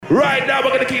Right now,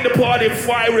 we're going to keep the party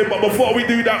firing, but before we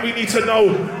do that, we need to know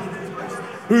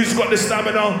who's got the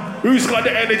stamina, who's got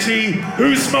the energy,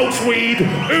 who smokes weed,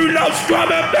 who loves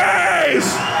drum and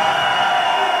bass.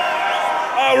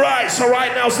 All right, so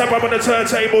right now, step up on the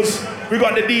turntables. We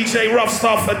got the DJ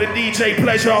Ruffstuff and the DJ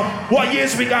Pleasure. What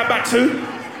years we going back to?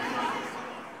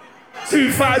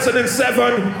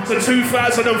 2007 to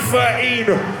 2013.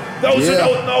 Those who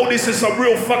don't know, this is some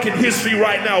real fucking history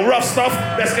right now. Ruffstuff,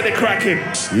 let's get it cracking.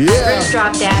 Yeah. First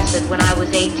dropped acid when I was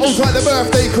 18. Looks like the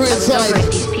birthday crew inside. I was over at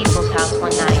these people's house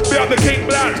one night. Be on the King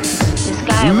Blacks. This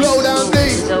guy I low down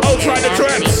deep. Oh, try the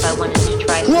tracks. I wanted to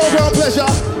try some. Well done, Pleasure.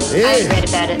 Yeah. I read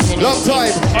about it in the long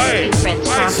time. Hey,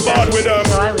 I sparred with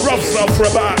Ruffstuff for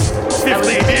about 15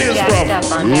 years, bro. Yeah.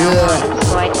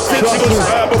 Since he was,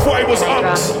 before he was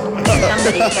Ox. Yo,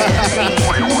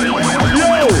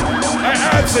 hey,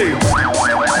 Herbzie.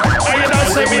 Hey, you know,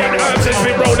 say me and Herbzie's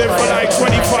been rolling for like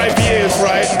 25 years,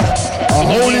 right?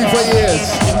 Holy for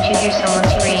years. Didn't you hear someone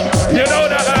scream? You know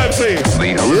that, Herbzie?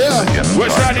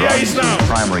 What's that, the ace now?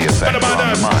 Primary effect on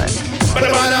the mind.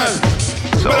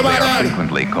 So they are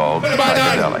frequently called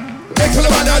psychedelic.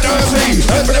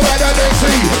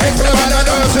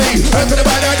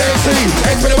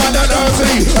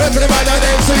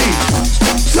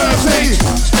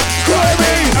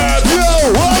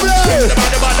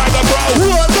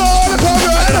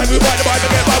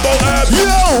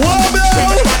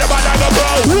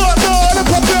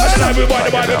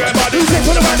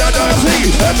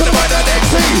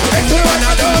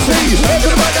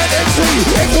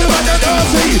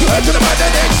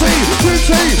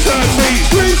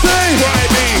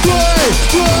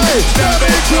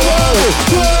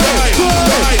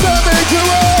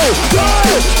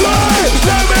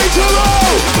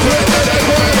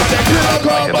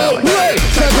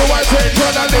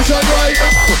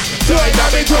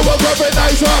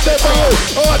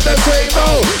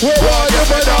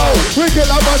 We kill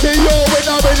a body, yo, when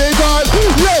I'm in it on.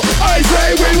 Yo, I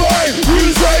say rewind,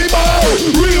 you say more.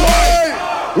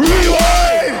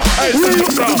 Rewind. Hey,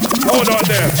 hold on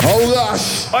there. Oh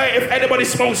gosh. Hey, if anybody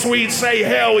smokes weed, say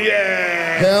hell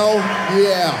yeah. Hell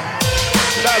yeah.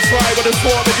 That's right, we're just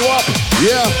warming you up.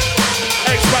 Yeah.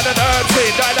 Eksman and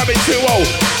Herbzie, Dynamic 2-0.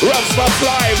 Ruffstuff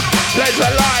live,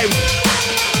 Pleasure live.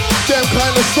 Them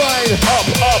kind of style.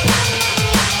 Up.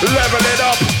 Level it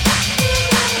up.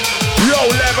 Yo,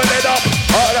 level it up.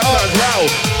 Loud.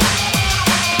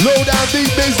 Low down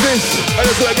deep business. And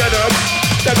let's go again,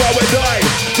 that's why we die.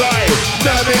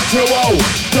 Dynamic 2-0.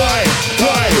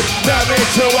 Dynamic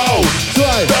 2-0.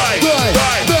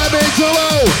 Dynamic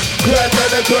 2-0. Grab to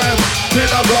the gram, in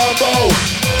a combo.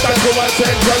 That's who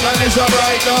attention and it's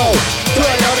right now.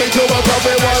 Dynamic 2-0, come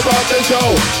in one from the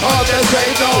show. All the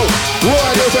same now.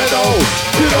 What you say no?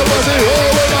 You know what's it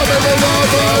all when I'm in the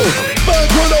logo. Man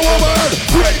to the woman,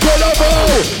 break to the bow.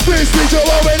 This is your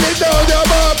woman, it down your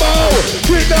bumbo.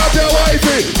 Kidnap your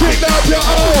wifey, kidnap your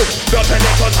own. Nothing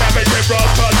that can damage it, bro,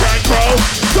 and crow.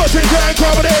 Nothing can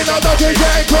crow, but ain't no nothing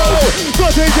can crow.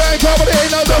 Nothing can crow, but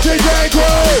ain't no nothing can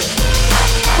crow.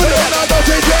 But ain't no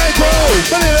nothing can crow.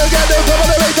 But it'll get them some of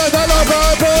the makers and the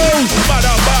purples. Man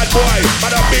a bad boy,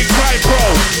 man a big time pro.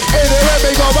 Anyway,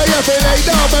 we go, but you feel like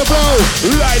down the flow.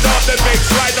 Line up the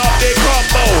mix, line up the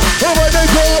combo. And when they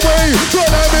call me,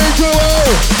 gonna be true.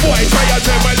 Boy, try your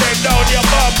time and let down your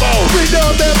bumbo. We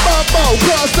down them bumbo,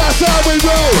 cause that's how we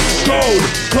roll.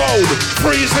 Cold,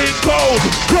 freezing cold.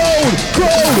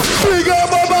 Big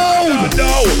up my mouth.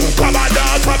 No, come on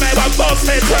down, come in and bust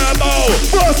it turbo.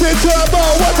 What's a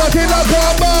killer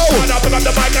combo? Run up the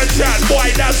mic and chat,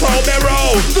 boy, that's how they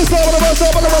roll. The stop of the bus,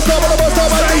 stop of the bus, stop of the bus, stop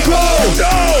of the bus.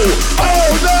 Oh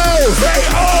no! Say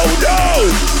oh no!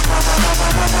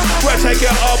 We'll take it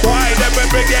up high, then we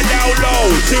bring it down low.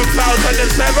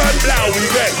 2007, now we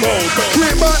get cold.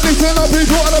 Keep back, listen up,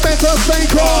 people are the better stay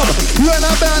calm. When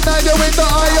I'm bad, now you're in the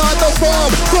eye on the farm.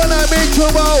 Gonna make you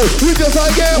out, we just I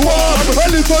get warm.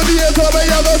 And this for the years of a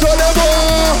young to the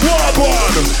war.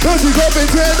 One. Cause you got me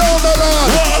tear down the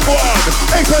line. One.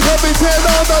 Eksman got me tear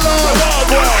down the line.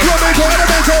 One. You're me gonna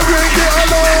make a ring the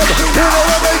alarm. You know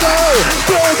where we go,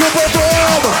 go to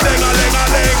perform.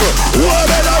 Ling-a-ling-a-ling, what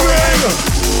in a ring?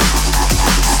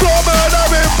 Stop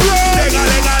murdering brain.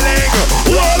 Ling-a-ling-a-ling,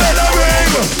 what in a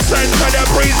ring? Send to the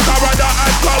priest, Corona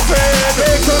and coffin.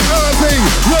 Eksman Herbzie,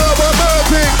 you're a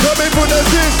mercy. Coming for the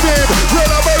system, you're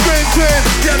a rinsing.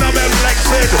 You're not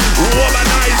flexing,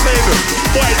 womanizing.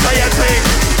 Boy, say a thing,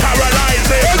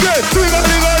 paralyzing. Again,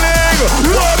 ling-a-ling-a-ling,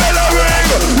 what in a ring?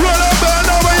 Run up and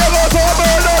over, you go for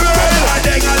murdering.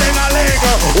 Ling-a-ling-a-ling,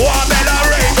 what in a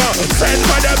ring? Send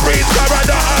for the priest,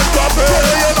 Corona and coffin.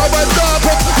 You're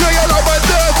not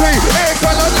dirty,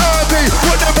 Eksman and Herbzie.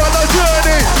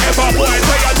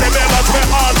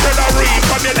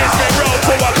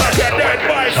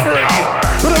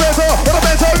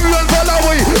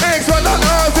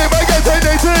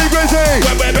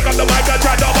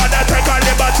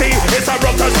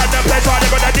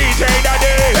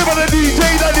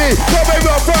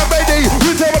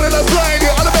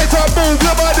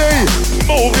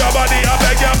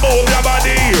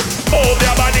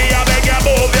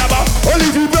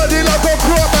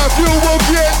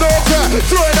 get no crap.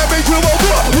 Join them into a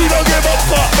war. We don't give a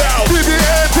fuck now. Give me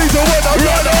empty, so when I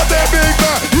run up that big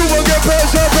man, you will get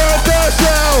pressure from the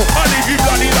show. I leave you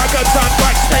bloody like a ton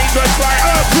back, dangerous like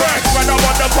earthquakes. When I'm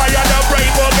on the fire, the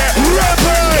brain will get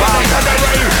rapid. When I'm on the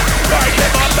rain, like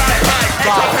them on that pack.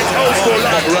 It's old school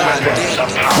like rap.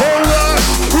 Hold us,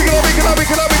 we can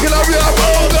have your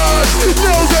hold us.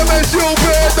 No them is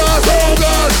stupid, that's hold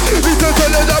us. Listen to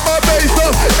the my bass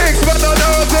up. Eksman on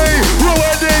Herbzie, you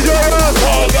are dangerous.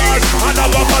 Hold us,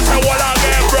 another person will I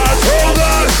get brush. Hold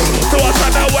us, to us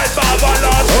and the west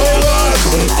marvelous. Hold us,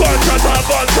 gunshot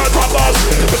of us.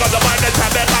 Because the mind is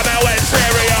time they come and went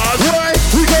serious. Right,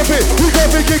 we got it,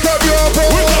 kick up your ball.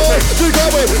 We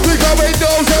got it,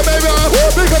 those that baby.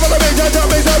 We come on the big time,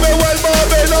 we tell me when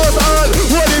marvelous. And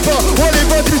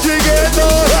what if she get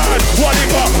done? What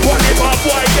if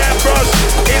boy get brush?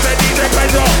 Is a DJ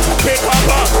pressure, pick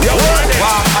up, you want it.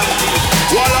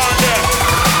 What on there?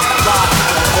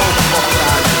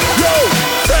 Yo,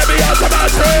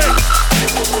 semi-automatic.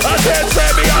 I said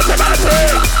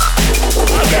semi-automatic.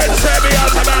 Again,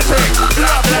 semi-automatic.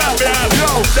 Blah, blah, blah. Yo,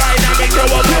 dynamic, you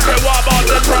will put it warm on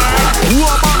the track.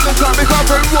 Warm on the track, make up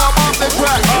and warm on the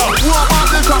track. Warm on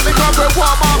the track, make up and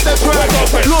warm on the track.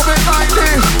 Love it like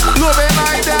this, love it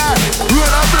like that.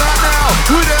 Run up right now,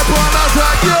 with that point of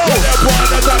track, yo. With that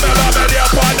point of track, I'm in the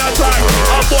point of track.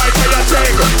 A boy to your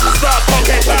thing, start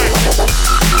pocket back.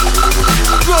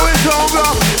 Going stronger,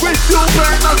 we still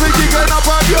playing as we kicking up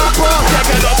on your boss.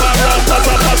 Kicking up on your boss,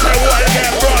 and we'll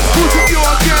get brought. Pushing you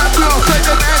again, bro, take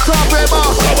the next off him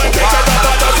off. So we're kicking up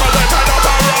on the front, we're turning up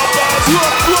on your boss.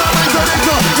 Look, wait for the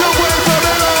gun, you're waiting for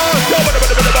the Lord. Yo, put him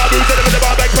in the bar, put him in the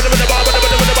bar, put him in the bar, put him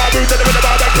in the bar, put him in the bar,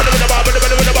 put him in the bar, put him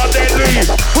in the bar, then leave.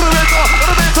 Put him in the bar,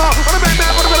 put him in the bar, put him in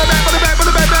the bar, put him in the bar, put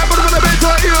him in the bar, put him in the bar, put him in the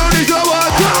bar, you need your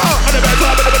water. Put him in the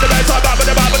bar, put him in the bar, put him in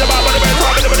the bar, put him in the bar, put him in the bar,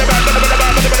 put him in the bar, put him in the bar, put him in the bar, put him in the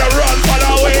bar, put him in the bar, put him in the bar, put him in the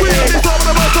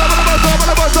bar,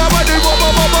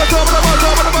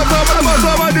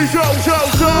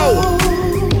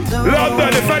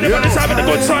 London, if anybody's having a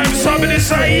good time, somebody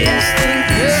say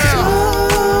yeah!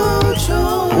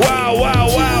 Wow.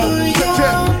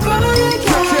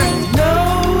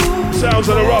 Sounds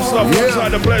of the Ruffstuff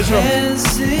inside the pleasure.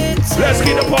 Let's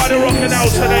keep the party rocking out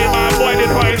today, man. Boy, in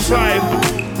hindsight.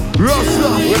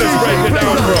 Ruffstuff, we're just breaking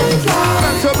down, bro.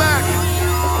 Back to back.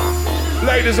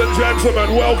 Ladies and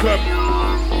gentlemen, welcome.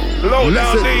 Low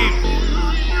down deep.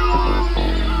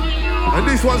 And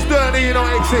this one's dirty, you know,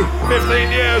 Eksy.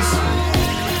 15 years.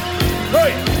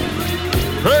 Hey!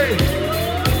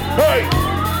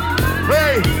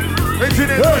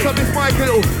 Engineer, push up this mic a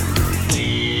little.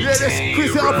 Yeah, let's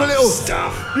quiz it up a little.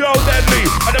 Yo, deadly.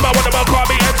 And the man with the man call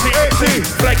me MC.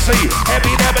 Flexi.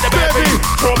 Heavy, never the baby.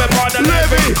 Throw me on the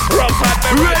levy. Rough and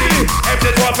me ready.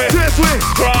 MC Trophy.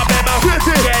 Drop them out.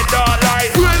 Get down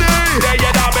like. There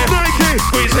you know me. Nike.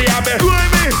 Squeezy on me.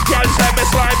 Can't send me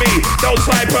slimy. Don't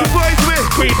sniper.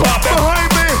 Creep up behind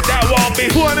me. That won't be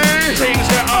funny. Things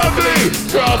get ugly.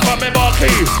 Drop on me monkey.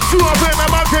 Drop in my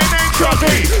monkey named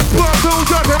Chucky. Put two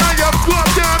shots and I have got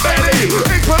down belly.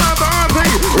 Eksman on the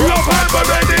Herbzie. Rough and we're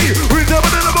ready. Reserve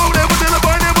in the boat, never in the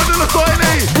boy, never in the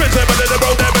styly. Reserve in the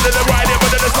road, never in the ride, never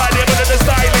in the slide, never in the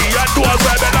styly. And do us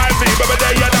like an lively, but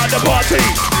they are not the party.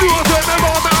 Do us like the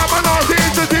moment, I'm an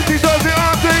artist, the city does the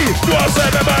auntie. Do us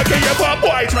like the man, can you pop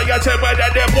boy, try your tip and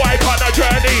then them boy on a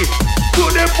journey.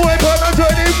 Put them boy on a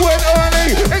journey, went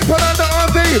early. Eksman on the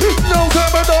Herbzie, no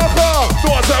time at all.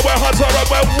 Do us like we're hotter and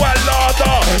we're well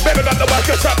larder. Baby got the back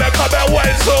of shop, they come and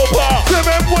went super.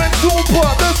 Seven went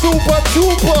super, the super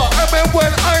trooper. And then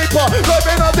went hyper, like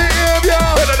in the area.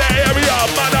 In the area,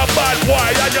 man a bad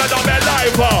boy, and you know me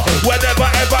lifer. Whenever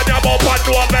ever you up and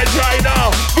no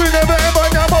vagina. We never ever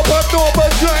yam up and no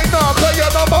vagina. Cause you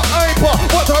know me hyper,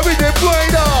 what are we the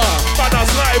blinder? Man a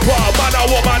sniper, man a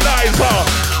womanizer.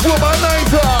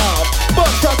 Womanizer, butt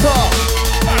shatter,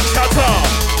 back shatter,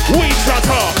 weed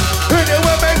shatter.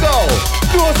 Anywhere we go,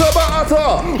 do us about utter.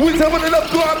 We tell them to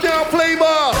grab down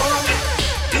flavor.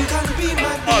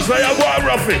 So you go and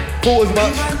rough it. Who was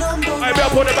much? I be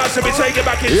up on the match to be taken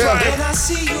back in time.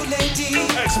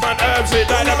 Eksman, Herbzie,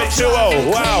 dynamic duo.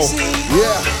 Wow.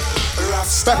 Yeah.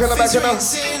 Back in the back of now.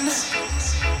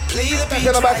 Back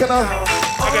in the back of now.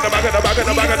 Back in the back of the back of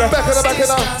the back of the back of the back of the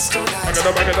back of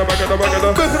the back of the back of the back of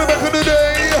the back of the back of the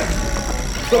day.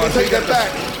 So we take them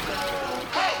back.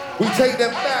 We take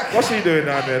them back. What's he doing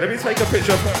down there? Let me take a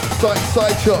picture of her.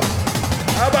 Side shot.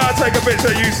 How about I take a picture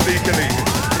of you sneakily?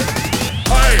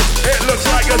 Hey, it looks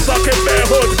like a sucking bare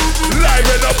hood. Live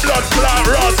in the blood clot,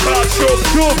 Ross clot,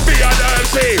 shoot me and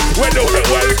Herbzie. We do it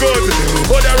well good.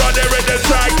 Put her on there in the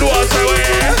track, do us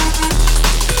away.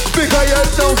 Because you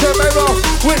don't get me wrong.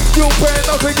 With you paying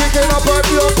nothing, kicking up on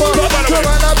your butt. Come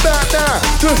on up back now.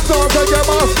 Just don't get your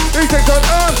boss. He takes an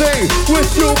earthy. With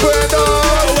you paying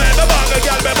up. When me bang a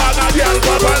girl, me bang a girl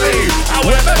properly. And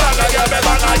when me bang a girl, me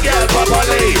bang a girl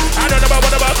properly. I don't know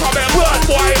what about coming, but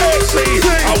boy, XC.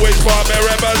 I wish for me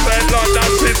represent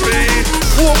London City.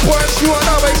 1.2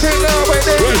 now we take now we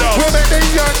need. We make the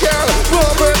young girl.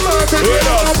 Robert Martin, you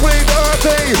don't play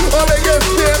dirty. All they can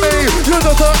steer me. You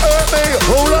just hurt me.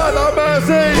 Oh Lord have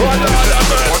mercy. Oh Lord have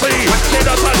mercy. She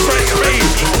doesn't stress me.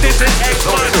 This is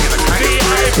Eksman,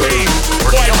 VIP.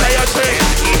 Boy, say a thing.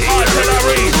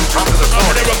 Artillery. I'm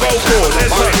gonna go vocal.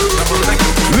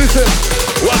 Listen.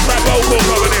 What's that vocal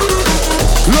coming in?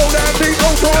 Low down deep,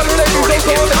 don't go on the ladies, don't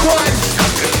go on the crime.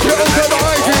 You don't go on the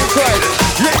hygiene side.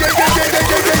 Yeah.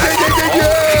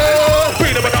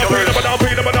 Beat him down.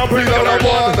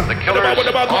 The killer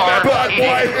is Bad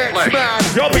boy, Eksman.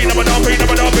 yo, beat him down. I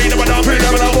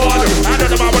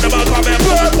don't know what about coming.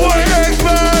 Bad boy,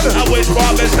 Eksman. I wish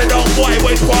for me sit down, boy,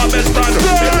 wish for me stand. This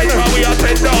is how we are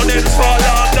sit down in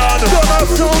London.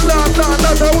 So London,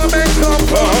 that's how we make come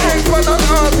from. Eksman and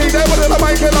Artie, they were the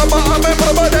mic and I'm a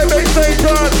member of the big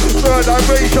station. Third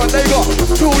generation, they got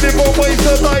two different ways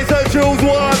to dice and choose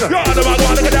one. Yo, the bag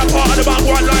one, look at that part of the bag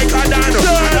one like a dan. The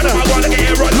bag one, look at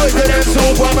it, run like a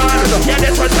Superman. Yeah,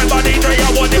 this was somebody,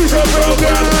 I want this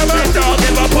program. They don't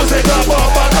give a pussy cup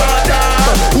up a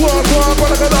goddamn. Walk, when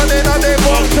I got on in and they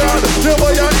function. You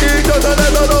boy and eat just a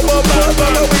little of a bad,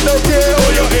 but we don't care who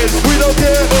you is. We don't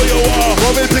care who you are.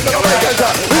 When we pick up the mic and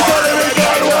say, we got it, we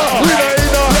got it. We don't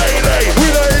eat no, we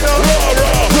don't eat no.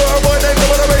 So boy, they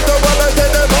come on the make the one and say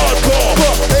them hardcore.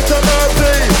 But it's a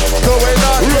mercy, going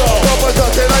on. Papa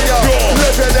just in a yard,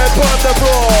 lifting them on the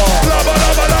floor. Lava,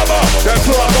 them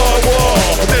talk on war.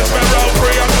 This man round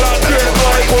 3 o'clock, Get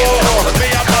my war.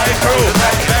 me and my crew.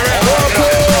 Very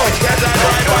hardcore. Yes, I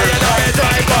drive by and I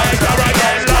drive by. Come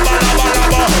again, lava.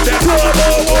 Them talk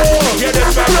on war. Yeah,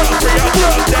 this man round 3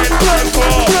 o'clock, then 4.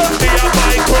 Me and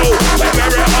my crew.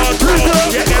 Very hardcore.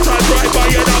 Yeah, yes, I drive by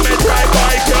and I drive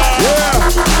by. Yeah,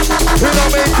 you know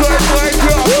me, drive like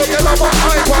you. You know my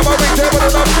hype, I'm a big table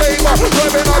and I'm flavor.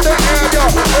 Driving on the area,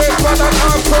 Eksman and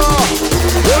After.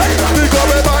 We got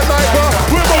me my lifer.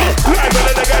 Living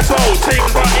in the ghetto,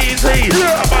 things not easy.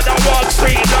 I'm on the walk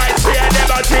street, like see I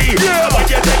never see. When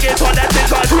you take it on that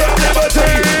things I true liberty.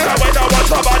 And when I watch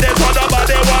somebody, so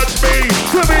nobody watch me.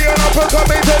 To be an upper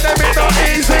coming to them it's not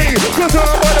easy. Cause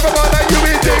I'm one of them that you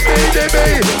be me.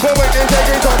 But when you take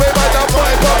it on me, man, I'm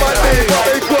fine for my knee. Got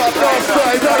me crop, no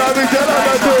strike, and I'm in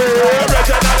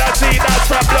Originality, that's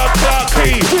the blood clock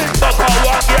key. Fuck on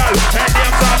one girl, her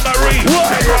name's Anne-Marie.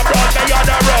 Take her from me on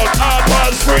the road, up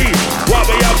on street. What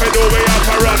we have to do, we have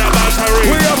to run a battery.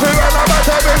 We have to run a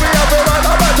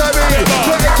battery.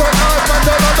 So it's an art, man,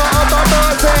 tell them I'm not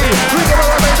mercy. We come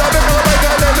on, make that, and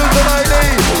then lose the ID.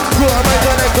 Go on, make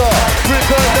that, go.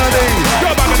 Return the knee.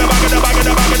 You're back in the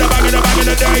day. You're back in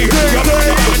the day.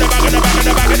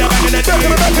 You're back in the day.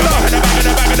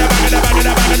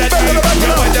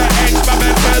 When the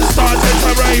Eksman first started to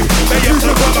rave, they used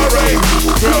to commemorate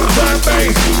drums and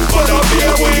bass, but don't be a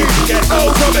weed. Get out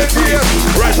of it, fear.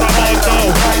 Rise up on now,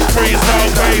 freeze down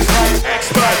face.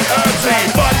 Eksman, Herbzie,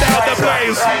 burn down the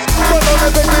place. Burn down the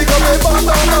place, burn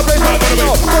down the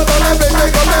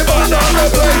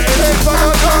place. Eksman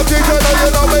and Herbzie, you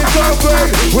know me something.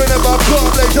 We never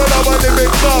complain, you know when they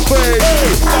make something.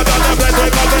 Burn down the place,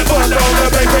 burn down the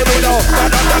place, we know. Burn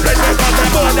down the place,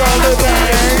 burn down the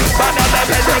place. Burn down the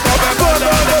place, burn down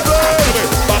the place.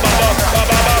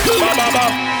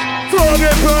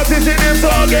 Target practice in him,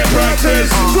 target practice.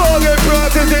 Target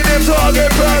practice in him,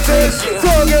 target practice.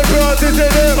 Target practice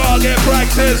in him, target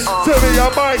practice. To me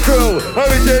and my crew,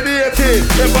 originated.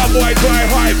 If a boy dry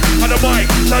hype on the mic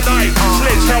tonight,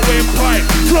 slits your windpipe.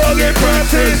 Target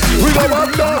practice. We go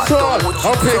up dance on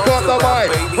and pick up the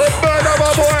mic. But burn up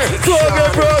my boy.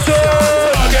 Target practice.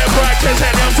 Target practice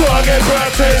in him, target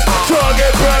practice.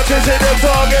 Target practice in him,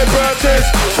 target practice.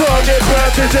 Target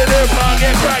practice in him,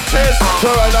 target practice. So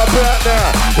right now, back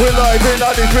now, we're live in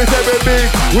on this with every big.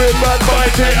 We're bad,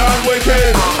 mighty and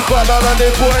wicked. But not on the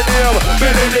point here.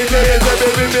 Billy the kids,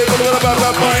 every big. We're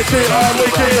bad, mighty and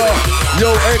wicked. Yo,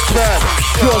 Eksman,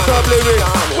 just up lyrics.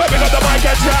 When we got the mic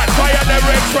and chat, fire the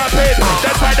lyrics rapid.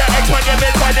 That's why the Eksman give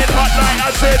it, find it hot like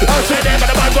acid. Say them on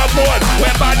the microphone,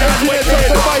 we're bad and wicked.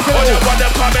 All the one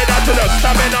them coming out to the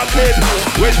stamina kid.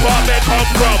 Which part they come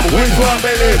from, which part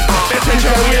they live. Message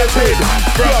oriented,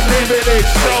 from the village.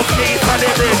 South east and the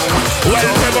bridge, well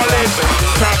privileged.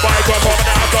 Trap microphone,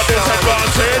 I've got this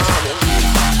advantage.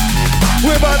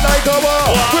 We're bad like a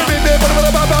war. We've been there, but we're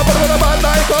bad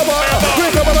like a war. We're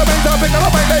coming to make the make them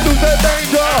make they lose their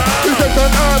danger. You take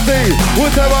an auntie,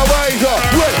 whichever wager.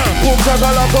 Wait, boom,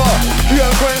 shakalaka,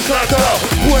 young friend slacker.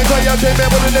 Point on your team,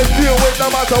 able to deal with no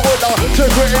matter what.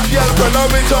 Check with it, young friend,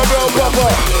 I'm in your real proper.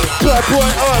 Clap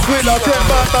point earth with a 10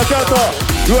 man shatter.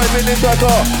 Right in the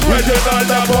tracker, regional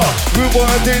number. We want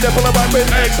to see the full of back with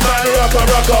Eksman,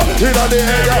 rocker. In the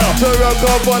area, so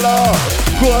rocker follow.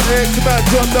 Go on Eksman,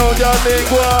 drop down your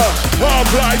lingua. Half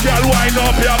like y'all wind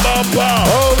up your bumper.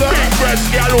 Big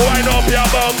breast y'all wind up your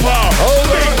bumper.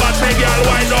 Big body y'all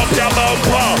wind up your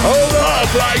bumper.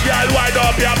 Half like y'all wind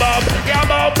up your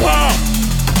bumper.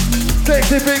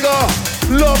 Sexy figure,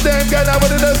 love them, get out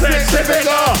with the sexy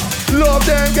figure. Love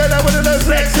them, get out with the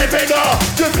sexy figure.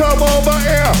 Just come over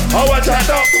here, I want you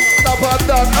to up and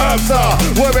down answer.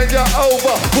 When you're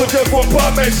over, put your foot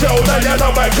on my shoulder. You know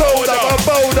my code, I'm a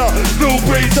boulder. New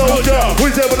breed soldier,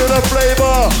 we say with the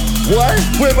flavor. What?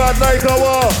 We're about like a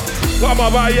war. Come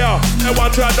over here, I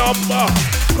want your number.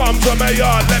 Come to my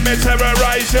yard, let me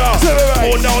terrorize ya.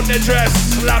 Pull down the dress,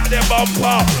 slap the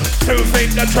bumper. 2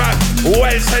 finger trap,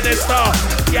 well sinister.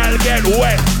 Y'all get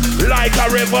wet like a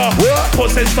river.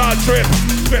 Pussy start trip,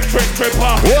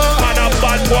 tripper. Man a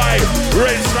bad boy,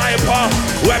 ring sniper.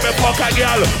 When we fuck a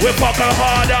girl, we fuck her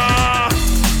harder.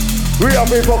 We have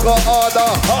me fuck her harder.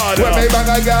 When we bang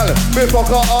a girl, we fuck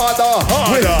her harder.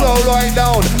 We slow right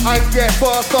down and get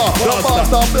faster. The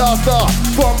master blaster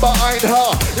from behind her.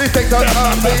 He takes her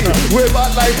auntie. We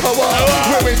bad like power.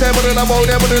 When we say we're in the mode,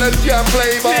 we're in the jam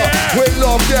flavor. We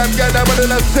love them, get them in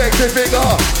the sexy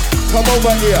figure. Come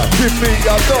over here, give me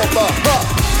your number.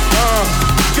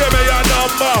 Give me your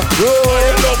number. Oh,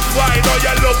 you look fine, or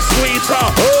you look sweeter.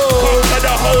 Come to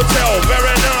the hotel,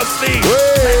 very nasty.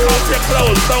 Take off your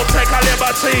clothes, don't take a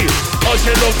liberty. Oh,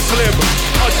 she look slim,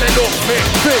 oh, she look fit.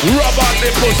 Rub on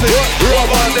the pussy, rub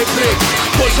on the clip.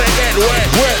 Pussy get wet,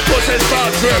 pussy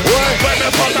start drip. When the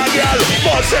fuck a girl,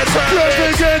 pussy turn.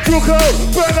 Let's get took out,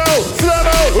 burn out, slam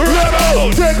out, run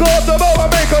out. Take off the bow and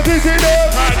make a dizzy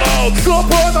them. Hang out, stop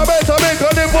on the bed and make a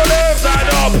nipple them. stand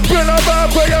up, bring them back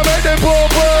where you make them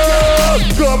pop.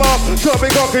 Come up,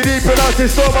 chopping cocky deep in our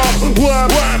stomach. Wham,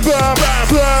 bam,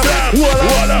 slam,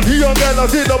 voila. Young girl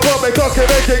is in the pub, make cocky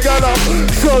make it gallop.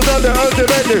 So down the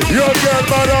ultimate, young girl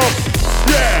man up.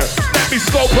 Yeah, let me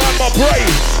scope out my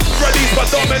brain. Ready for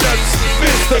dominance,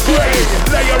 Mr. Grey.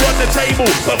 Layer on the table,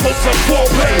 but put some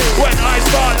foreplay. When I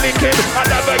start linking, I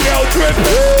have a girl trip. I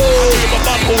leave a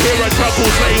buckle here and trouble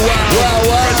say wow.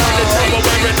 Press on the table,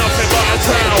 wearing nothing but a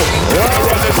towel. Layer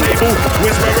on the table,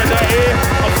 whisper in the ear.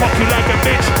 I'll fuck you like a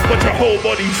bitch, but your whole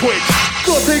body twitch.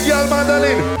 Go see girl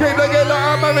mandolin, keep the girl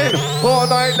hammering. All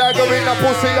night like a ring, a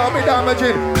pussy on me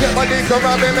damaging. Get my dick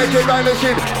around me, make it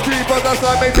vanishing. Keep us a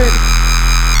slamming.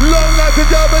 Long like a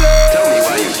jubilee. Tell me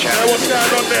why you challenge What's going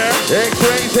on there?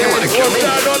 X-rated. What's going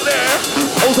on there?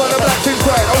 Out on the black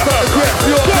inside, out on the grip.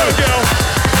 You're good, girl.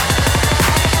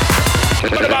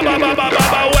 Where the banger,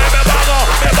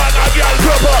 girl,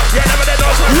 rubber. You never did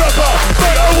no rubber.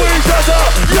 But a wing shutter.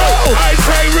 Yo, I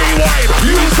say rewind.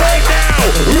 You say now.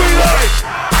 Rewind.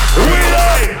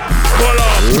 Pull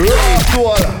up.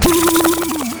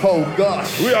 Oh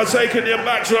gosh. We are taking you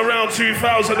back to around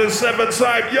 2007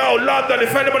 time. Yo, London,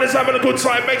 if anybody's having a good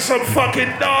time, make some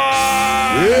fucking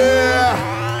noise.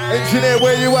 Yeah. Engineer,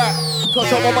 where you at?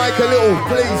 Touch up my mic a little,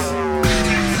 please.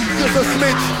 Just a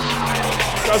smidge.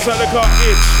 That's how they got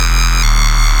itch.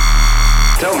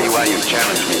 Tell me why you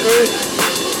challenge me.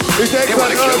 It's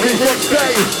Eksman Herbzie from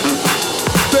Dave.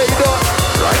 Stay up.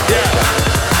 Right, yeah.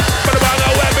 But the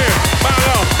banger, where me?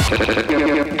 Banger.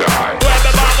 Die. Where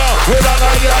the banger? We're not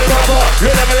gonna get proper.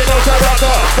 You never know to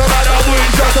rocker. No matter who you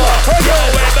shutter. Yo,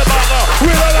 where the banger?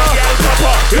 We're not gonna get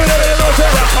proper. You never know to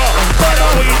rocker. Matter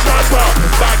who you transfer.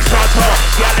 Back shutter.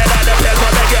 Yeah, they got the place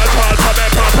where they get called for me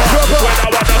proper. When I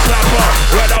wanna slap her.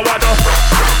 When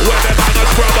the banger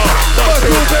scrubber. Must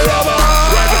use the rubber.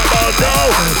 When the ball down.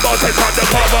 Must it's on the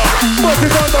cover. Must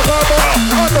it's on the cover.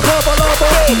 On the cover number.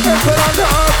 Eksman on the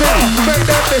artist. Make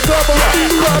them discover.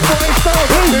 Bad boys down.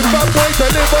 This bad boys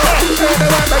deliver.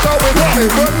 Anywhere they go with me.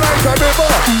 Run like a river.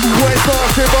 West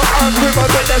North River and river.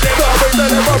 Then they start with the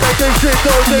river. Making shit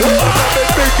don't do.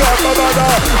 Big gun, no matter.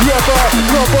 Rubber.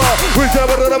 We say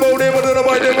we're in the moon. We're in the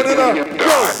mind. We're in the go.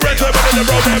 Red to in the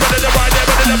road. We're in the ride.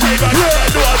 We're in the paper.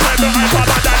 Yeah. Do a time to hype up.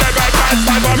 And then they right past.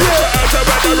 Time for me to enter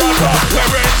with the rocker.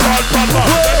 We're in on proper.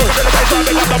 We're in the place where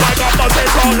we got the mic up. Must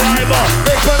it's on live.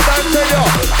 Eksman dance to you.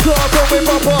 Talk on with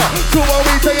Papa. So what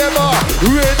we together.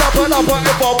 Rain up and up and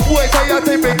ever. Boy, can you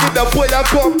take me in the boy and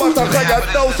come back. Can you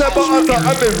know say but I'm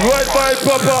in right by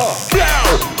Papa.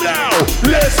 Now,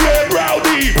 let's get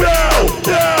rowdy. Now.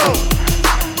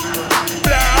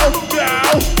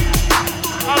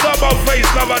 I got my Whole face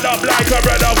covered up like a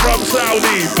brother from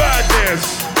Saudi.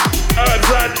 Badness.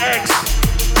 Herbs and X.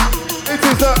 It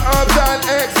is the Herbs and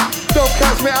X. Don't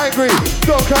catch me angry.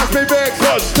 Don't catch me vexed.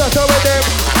 Touch her with them.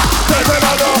 Touch them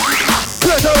under.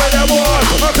 Touch her with them one.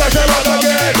 I'm touch them on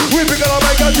again. We be gonna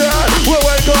make a turn. We'll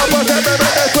wake up and take them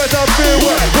in the sweat and feel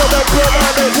wet. Put them blood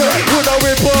on the turn. We'll know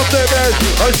we pump them head.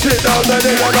 And shit down the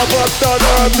nigga and a bust on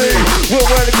Herbzie. We'll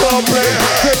win complete.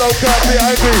 Still don't catch me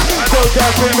angry. Don't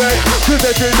catch me vexed. Cause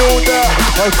if you know that,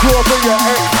 I'll draw for your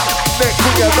ex. Next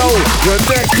thing you know, your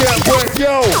neck get wet,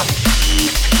 yo.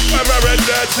 We're in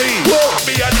dirty.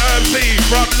 Me and Herbzie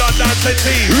from London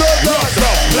City.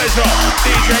 Ruffstuff, pleasure.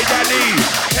 DJ Danny.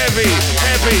 Heavy,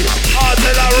 heavy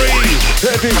artillery.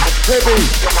 Heavy, heavy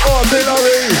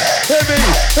artillery. Heavy,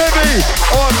 heavy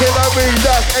artillery.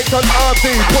 That's Eksman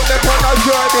Herbzie. Put them on a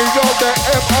journey. Yo, the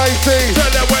MIC.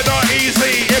 Tell them we're not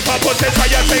easy. If I put it on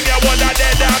your thing, you want that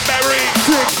dead and bury.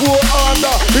 6 foot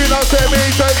under. You know, say me.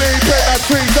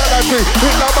 Penalty.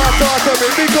 In the matter to me.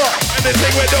 Big up.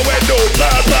 Anything we do,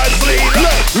 purposely.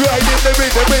 Right in the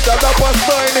rhythm, that was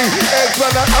tiny. Eksman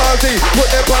and Herbzie, put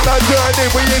them on a journey.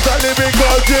 We is a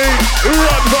lyrical G.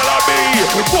 Run, follow me.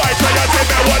 Why tell you tell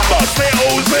me what bust the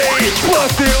Uzi?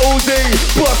 Bust the Uzi,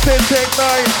 bust the Tech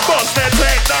 9. Bust the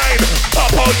Tech 9.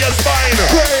 Pop out your spine.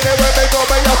 Brain it when they go,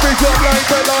 man, you fish up line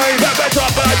to line. Let me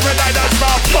drop a red line and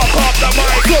start fuck up the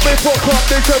mic. So me fuck up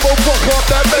the treble, fuck up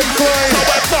that bass line. So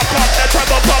we fuck up the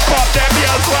treble, fuck up the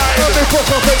bass line. So me fuck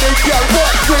up any girl,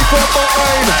 walk straight from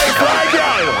behind. Hey, fly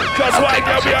girl, just like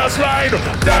your bass line.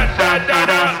 Da da da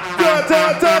da. Da da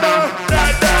da da. Da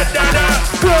da da da.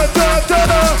 Da da da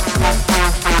da.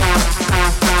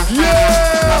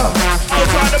 Yeah!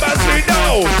 Outside the bass line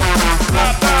now. Ba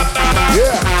ba ba ba.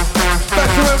 Yeah! Back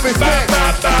to him respect. Ba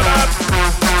ba ba ba.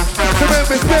 Back to him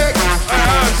respect.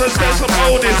 Let's get some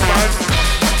oldies, man.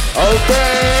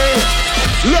 Okay!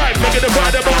 Life, look at the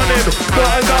Friday morning.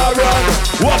 Nothing not run.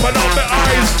 Open up my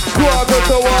eyes. Quarter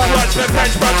to one. Watch me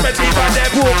French brush, me teeth and them.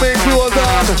 Put me clothes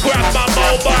on. Grab my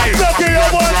mobile. Lucky you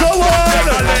 1 to 1.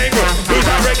 Diddling. Who's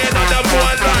a ringing on the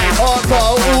phone line?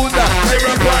 Auto Una. They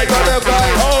reply. Got the guy.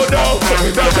 Oh no,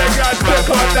 no take that back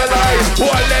on the line.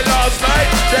 One day last night,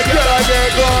 they Till I get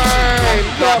going.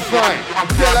 Last night.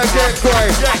 Till I get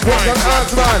going. What's an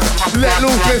Eksman? Let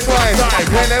loose this line.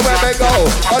 Anywhere they go.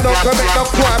 I don't commit no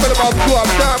crime. But I'm up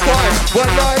that fine.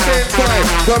 One night inside.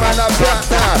 Come on and back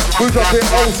now. We drop it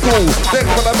old school. Next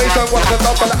one I make them watch the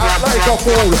number and act like a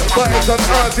fool. But it's an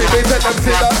Herbzie. They take them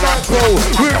sit at that cool.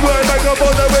 We will make a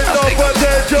bother with no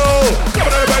potential. come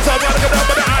on, everybody, so I'm gonna get up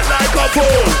and act like a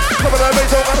fool. Come on, make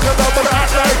some other number and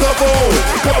act like a fool.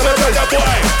 Come on, tell your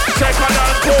boy, check on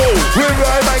that cool. We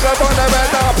will make a bother with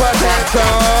no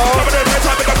potential. Come on, everybody,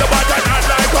 so become the one that act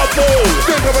like a fool.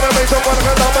 Think of it, make some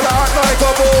other number and act like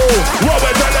a fool. What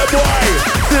we tell the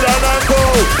boy, Sit on and go.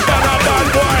 bad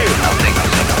boy.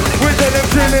 We tell them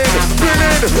chilling,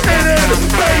 spinning, inning,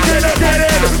 baking and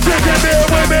getting, drinking beer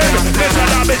women.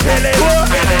 Listen, I'll be chilling,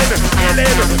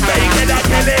 killing, baking and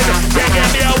killing. Taking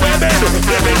me a women,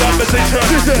 living on position.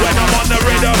 When I'm on the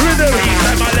rhythm, please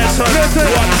have my lesson.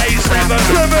 187,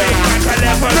 big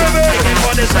back 11, taking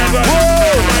 47.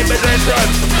 My position,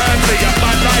 Herbzie, I'm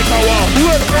my life, I want.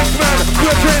 Look, Eksman,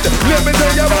 listen, let me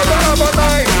tell you about the other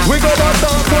night. We go back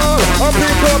down call, I'm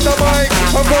pick up the mic,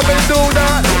 I'm coming do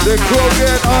that. The crew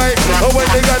get high, and when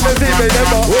they got the team, they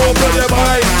never open them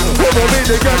eyes. Over me,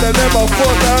 they got the never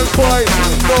fuck and fight.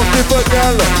 No different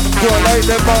girl, go like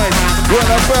them mind. When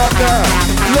I'm back there,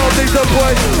 love these the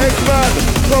boys, Eksman,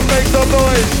 come make some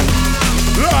noise.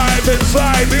 Live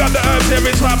inside, we got the Herbzie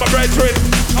every time, my brethren.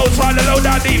 Outside the low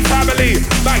down deep family,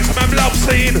 maximum love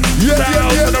scene. Yeah, Shout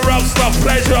out to the Ruffstuff,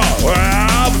 pleasure.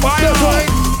 Well, fire. That's right.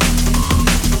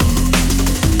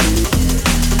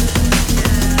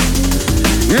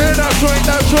 Yeah, that's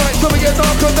right. So we get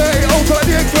dark on day. Outside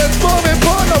the Eksman, storming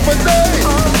part of the day.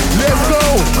 Let's go.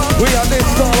 We are this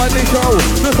star on this show.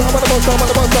 This time on the bus, on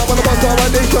the bus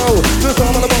on this show. This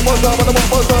time on the bus, on the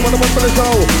bus for the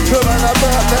show. Come on, I'm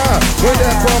back now. We're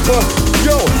that proper.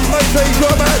 Yo, I say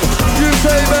drum on. You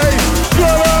say bass.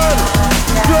 Drum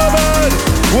on.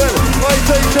 Well, I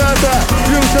say chatter.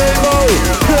 You say mo.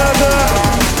 Chatter.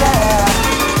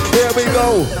 Here we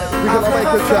go. We're gonna make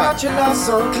a track.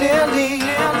 So clearly,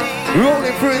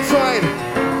 rolling through inside.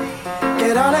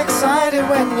 get all excited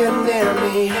when you're near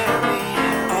me.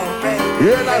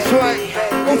 Yeah, that's right.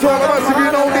 Also, I'm about to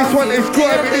know this one is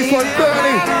grimy, this one's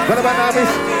dirty. What about now,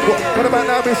 miss? What about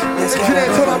now, miss? She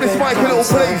didn't turn up this mic a little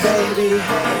please.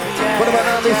 What about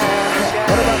now, miss?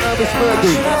 What about now, miss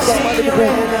Murphy? Start my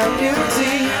Liverpool.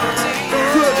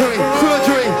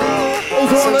 Surgery.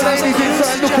 Also, ladies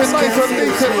inside looking nice and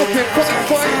decent, looking fine.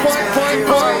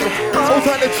 All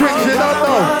kind of tricks you don't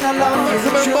know.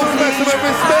 Maximum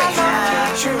respect.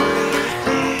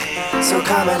 So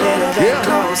come a little bit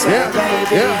closer,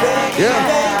 baby.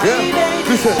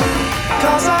 Listen.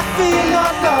 Cause I feel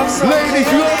your love so ladies,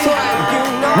 your time.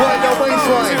 Wind your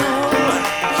waistline.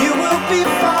 You will be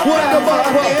forever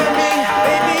near me.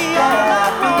 Baby, all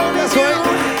I want is you.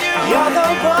 You're the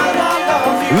one I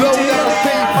love you. Low down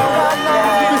deep.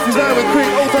 This is Aaron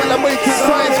Creek, all time the Making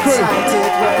Science crew.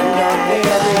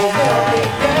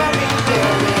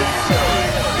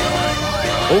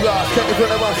 Oh God, can't you put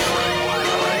them up?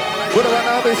 What about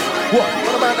now, bitch?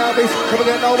 What about now, bitch? Never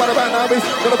get no, what about now, bitch?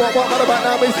 What about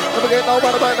now, bitch? Never get no,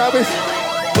 what about now, bitch?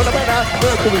 What about now?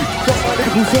 Mercury, got my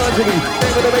lyrical surgery.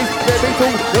 Name of the base, yeah, me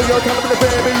too. Yo, you're telling me to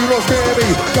bear me, you not scare me.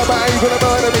 Come out, you gonna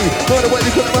murder me. Murder what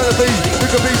you couldn't murder me. You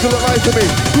can be still alive to me.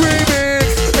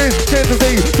 Remix, it's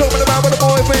Fantasy. Tell me the man with the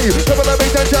boy me. Come on,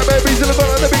 make that chat, baby. Still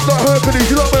about the big, not Hercules.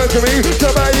 You not Mercury.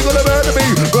 Come out, you gonna murder me.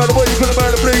 Murder what you couldn't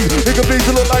murder me. You can be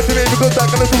still alive to me because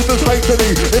that kind of truth is fake to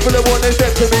me. If you don't want it,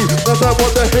 dead to me. That's not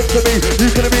what the heck to me.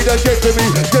 You can be that get to me.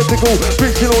 Skeptical,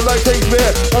 fictional like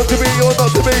Shakespeare. Up to me or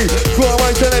not to me. Go on,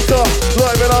 my selector.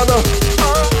 Live and on the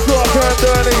dark and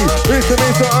dirty. It's to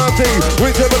me, so auntie.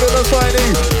 Whichever little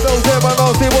tiny. Don't say my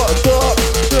nasty what? Dark,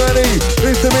 dirty.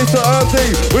 It's to me, so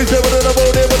auntie. Whichever little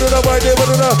body, what did I write there?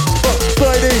 What did I?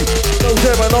 Tiny. Don't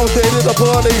say my nasty. It is a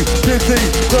party. Gypsy,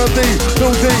 crusty,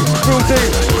 naughty, fruity.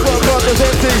 Fuck up the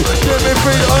empty. Get me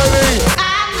free, Ivy.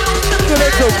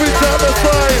 Selector, bitch on the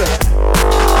side.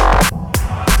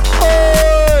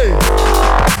 Oi!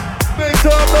 Make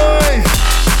some noise.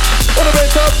 What a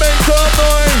make some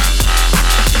noise.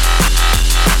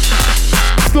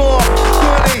 Stop,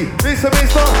 dirty, it's a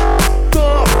mister.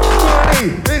 Stop,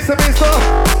 dirty, it's a mister.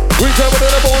 We tell what the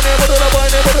bone, what the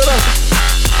vine, what the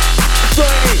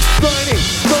tiny.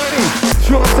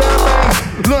 Drums and bass,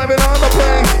 live it on the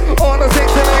place. On the 6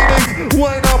 and 80s,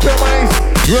 wind up your waist.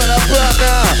 Run up right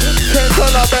now, 10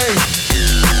 on the bass.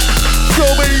 Show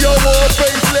me your war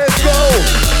face, let's go.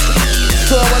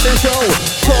 Stop on the show.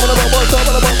 Stop on the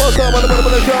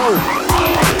show.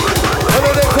 And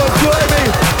then they come join me.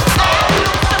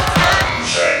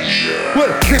 Well,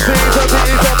 16,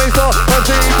 17, something, so I'm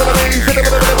seeing for the means, for the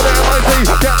MIT.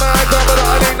 Get my gun, but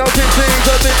I need no 16,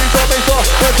 17, something, so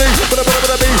I'm seeing for the B, for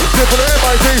the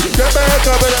MIT. Get my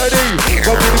gun, but I need.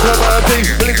 Come to the club, I'm seeing.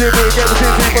 Billy Jim, get the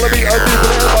 16 for the B, I see for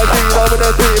the MIT. Love and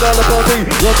that's on the party.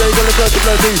 One day, gonna touch the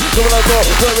blessing. Come on, go,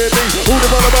 where it be? Who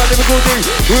the fuck about difficulty?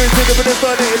 Who is in the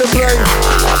funny in the place?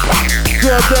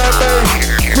 Drop that bass,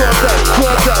 drop that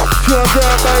bass. Drop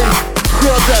that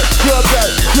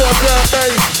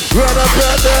bass. Run up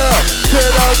out there,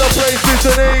 get out the place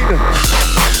listening.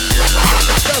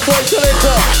 That's why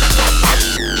selector.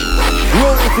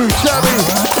 Rolling through shabby,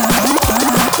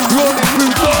 rolling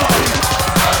through dark.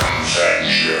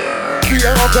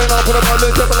 Yeah, I'm playing up for the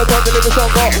moment, step on the top, deliver song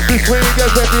off. This swing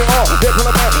gets ready on, get from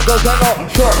the back, go hang up.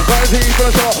 Shot, right in for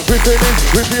the shot, rip your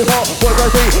heart, what I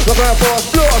see, look out for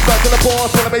us, blow us back to the pause,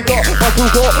 when I make up, my two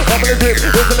core, I'm in the drip,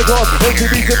 it's in the cross,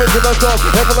 OTB, simmons in the sauce,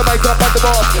 head for the makeup, and the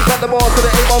boss to the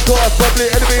aim on course, probably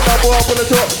enemy number one for the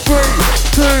top. 3,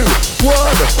 2,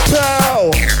 1,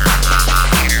 pow!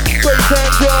 Bass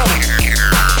and drum.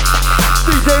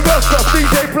 DJ Ruffstuff,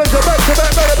 DJ Pleasure, back to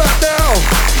back now.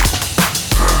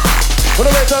 When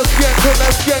I let us get to the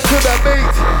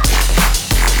beat.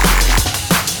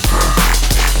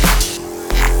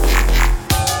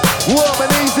 Warm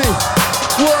and easy.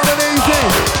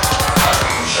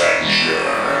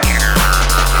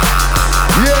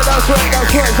 Yeah, that's right.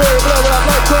 Very blow it up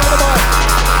like dynamite.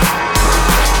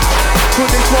 Put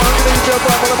this one, I'm gonna keep up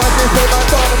on the mic, this one,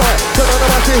 dynamite. Turn on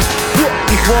the matches.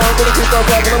 This one, I'm gonna keep up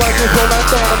on the mic, this one,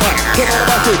 dynamite. Turn on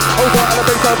the matches. Hold on, the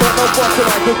bass, I've got no boss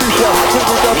tonight. Cause this one, I'm gonna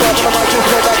keep up on the mic, this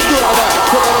one, dynamite.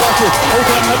 Turn on the matches.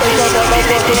 Hold on, the bass, I've got no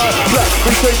boss tonight. Black, we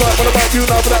straight back on the mic, you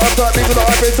know, for that upside, me with the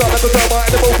high bass, I'm like a dynamite,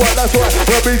 and the both one, that's right.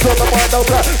 When beats on the mic, no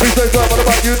black. We straight back on the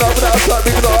mic, you know, for that upside,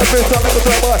 me with the high bass, I'm like a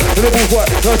dynamite, and the both one,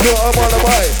 that's right, I'm on the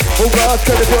mic. Oh God,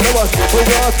 can it put the bus? Oh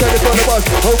God, can it put the bus?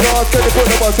 Oh God, can it put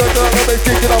the bus? Turn on the bass,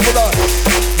 kicking off with us.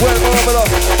 Well, marvelous,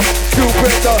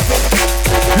 stupendous.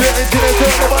 Yeah, internet,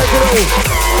 turn the mic on.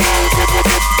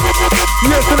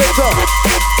 Yes, selector.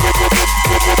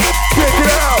 Check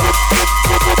it out.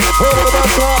 What about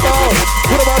top now?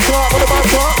 What about top?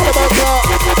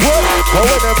 What? I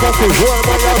want them pussies. What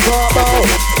about your top now? I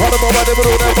don't know why they do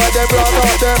them, why they block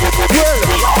out them. Well,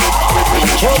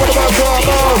 what about top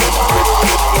now?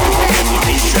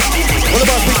 What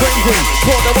about the crazy?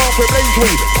 Call them off with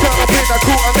lazy. Shout up in the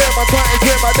cool and them, I'm trying to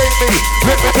get my date me.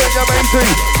 Let me tell you, matey.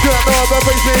 Can't know the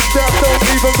faces, that don't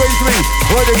even go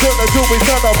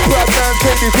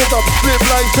ladies, put up slip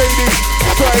like Sadie.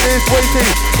 Side is waiting,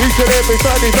 each and every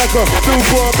side is like a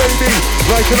newborn baby.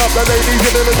 Lighting up the ladies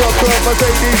and then the drop off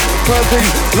Mercedes. Herbzie,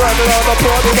 riding on the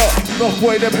party lot. Not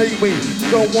why them hate me,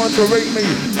 don't want to rate me.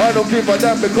 I don't give a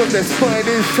damn because their spine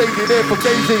is shady. There for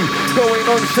Daisy, going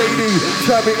on shady.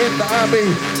 Shabby in the abbey,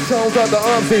 sounds like the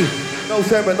auntie. No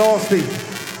seven nasty.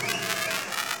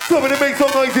 Somebody make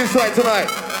some noise inside tonight.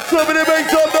 Somebody make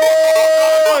some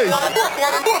noise!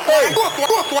 Hey!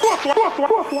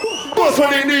 What's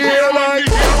one in the air like?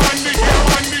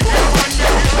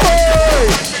 Hey!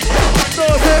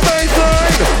 Nasty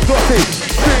baseline! Got it!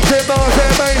 Stinking nasty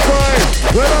baseline!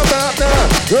 When I'm back there,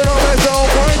 when I'm at zone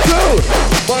 1,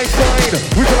 2. My side,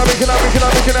 we can have, white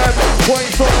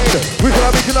side,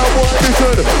 we can have, one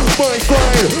listen. My side,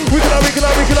 we can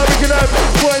have,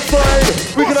 one side,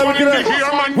 we can have.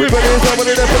 We better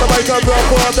somebody there for the mic and drop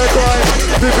on the time.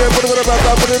 If you put it with a back,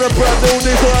 put it in a brand new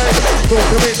design. Don't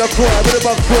commit the crime, with the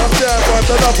back drop down, but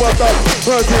the up, what's up?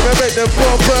 First team, I make them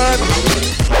pump and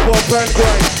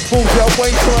grind. Move your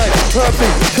waistline,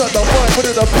 Herbzie, shut the mic, put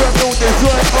it in a brand new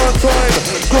design on time.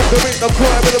 Don't commit the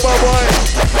crime, with the bad wine.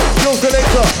 Yo,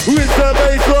 selector, who is the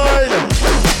baseline?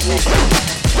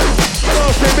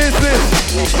 Nasty business.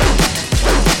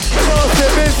 Nasty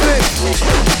business.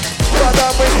 About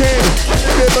that wicked.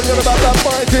 They're talking about that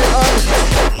fighting.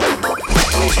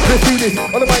 Let's do this.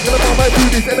 On the mic, on the mic, do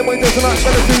this. Anyway, there's a lot,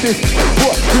 let's do this.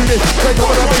 What? Do this. Take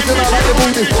over the bass and I like to do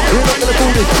this. We're not gonna do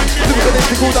this. Look at this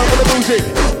to cool down for the music.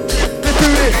 Let's do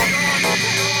this.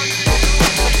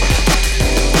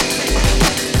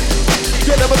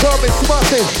 Get them a comment,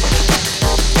 smarting.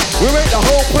 We make the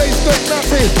whole place go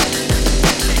nutty.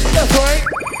 That's right.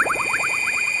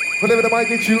 Whenever the mic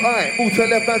gets you, alright. Move to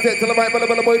the left, hand, to the right, but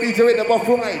the boy DJ in the buff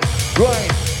right.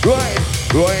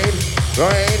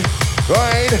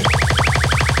 Right.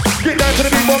 Get down to the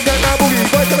beat, walk down now, boogie.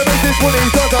 Fight to the bass, this bully,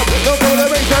 shut up. Don't go to the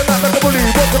bass, and not like a bully.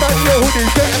 Walk about your hoodie,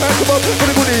 get him out, come up, for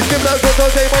the goodies. Give that go,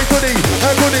 say my goodie.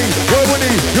 And goodie, your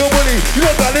bully, your bully. You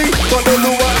know Danny, but don't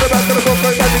look out the back of the book,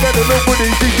 right back together, no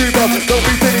goodie. See you up, don't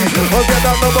be silly. I'll get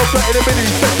that number flat in a mini.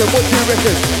 Sector, what you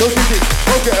reckon? Don't see it,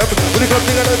 don't get him. When it comes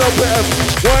together, don't put him.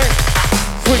 Right?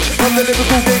 Switch from the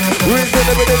Liverpool game, we're into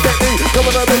the rhythm technique. Come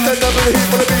on, let's stand up in the heat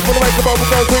for the beat, for the mic, about the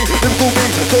sound swing. Liverpool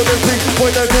beat, so the street,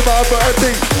 point that team out for a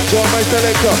thing. Go on my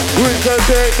selector, we're into the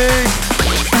technique.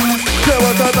 Show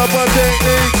us another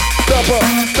technique. Stop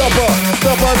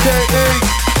our technique.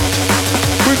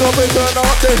 We gon' be turn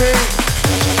up the heat.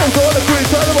 I'm going to quit,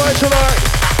 turn the mic tonight.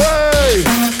 Hey!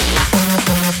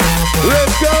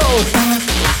 Let's go!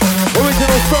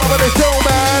 Original star of the show,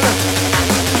 man.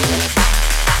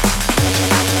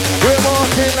 We're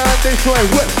marking out this way,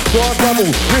 west, don't trouble,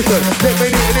 listen, get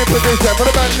ready in position, for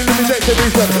the band in this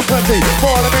exhibition, fancy,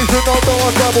 for the mission, no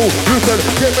trouble, listen,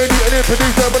 get ready in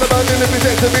position, for the band in this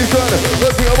exhibition,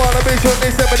 fancy, I'm on a mission, they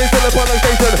step in the upon the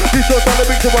station, this show's on the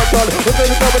big to one ton, but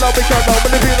then it's coming up, we can't down, but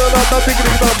the feeling of nothing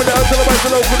is up, but the answer of my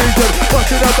low condition,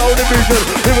 watching out the only vision,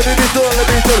 even in this all the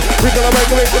vision, we're gonna make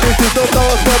a way for this, no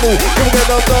trouble, never get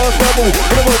no trouble,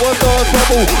 never want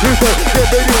trouble, listen, get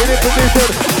ready in position,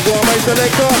 go on my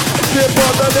selector, step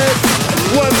on the next.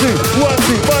 1, 2,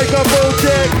 microphone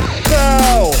check.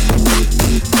 Now.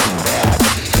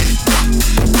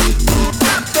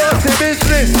 Dirty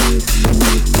business.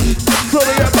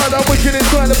 Sorry about that wicked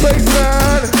inside the place,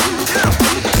 man.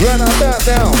 Run about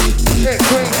now.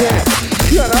 X-Rated.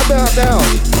 Run about now.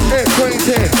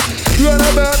 X-Rated. Run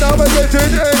about now, but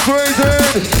getting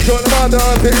X-Rated. Talk about the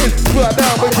artist. Right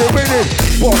now, but you're winning.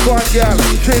 Walk on, gal.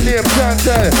 She name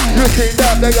Chantal. You think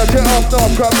that they got you off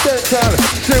north from Central.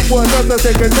 She was not a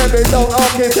second, they don't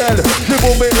architect. She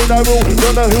will be in a room,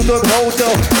 don't know who don't hold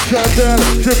up. Chantal,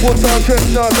 she puts on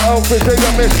chestnut outfit. She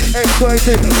got me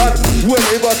X-Rated. And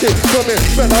Willie Bucket coming,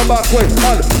 bend her back way.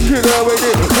 And kill her with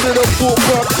it. Put it up, foot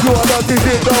back. You are not this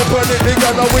it, don't burn it. They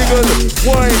got a wiggle.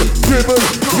 Wine, dribble,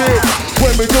 dip.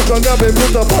 When we took on Gabby,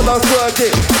 put up on our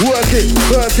circuit. Work it,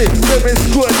 hurt it, let me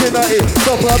squirting at it.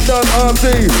 Stop up down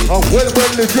Herbzie. I'm well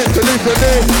legit to listen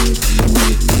in.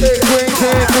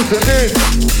 X-Rated, listen in.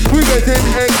 We getting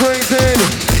X-Rated.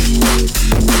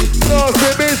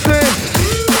 Nasty business.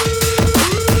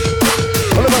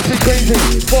 All of us is crazy.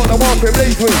 Bought the one from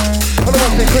Lakewood. All of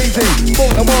us is crazy.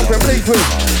 Bought the one from Lakewood.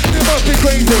 You must be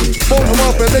crazy. Bought the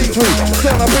one from Lakewood.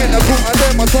 Turn up in the cool and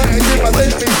then I'm trying to give my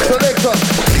safety selector.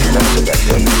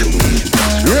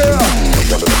 Yeah.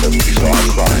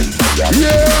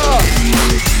 Yeah.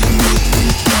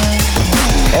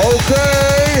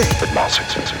 Okay. What?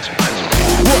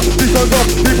 This one's up.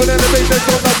 People elevate their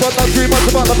song up, but not 3 months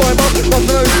about the vibe up. Bust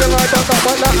the nose, then like that,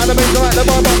 like that. And the bass like the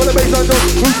vibe up, with the bass on top.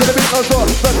 Who's to the beat on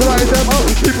top? That's the light them up.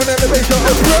 People in the bass on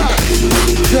top.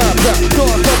 Jab, jab,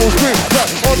 got a double scream. Jab,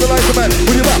 on the lights of man.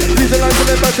 With your back, these are lights and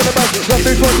then back to the back. Love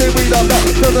this one, we love that.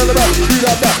 Turn on the back, we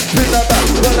love that. Spin that back,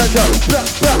 run that jump. Black,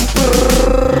 black,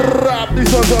 brrrr.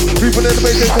 These ones up. People in the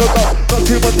bass, they talk up. Not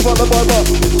too much about the vibe up.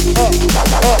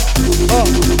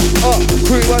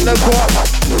 Cream on the crop.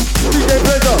 DJ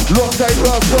Pleasure, long time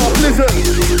glass stop. Listen.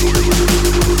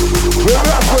 We're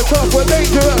rough, we're tough, we're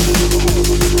dangerous.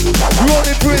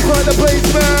 Running through inside the place,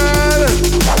 man.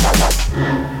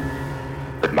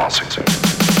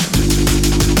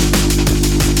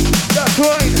 That's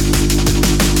right.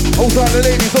 Outside the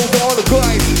ladies, also all the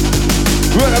guys.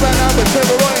 Right about now, we're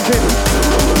terrorizing.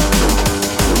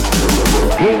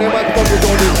 Roll them like buckets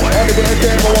on it. Only bit of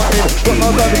game I want it. Got no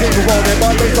time to keep performing.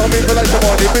 My face on me for like some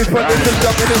morning. Bitch, but this is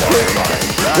jumping in spring.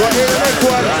 Right here, the next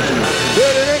one.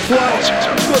 Here, the next one.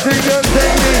 Got the young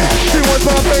lady. She wants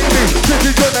my baby.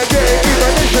 She's gonna get it.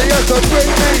 Even if she has to break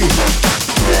me.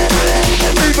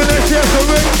 Even if she has to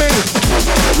ring me.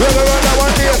 Run around that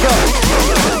one theater.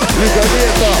 You can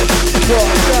theater. Drop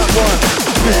that one.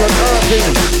 This is earthy.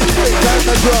 Take time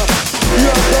to drop.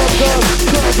 Young dog,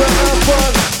 try to have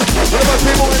fun. What must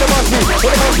be more in the must be?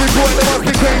 What must be poor in the must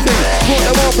be crazy? Brought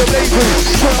them off from lazy.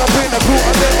 Turn up in the court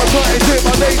and then I try to hit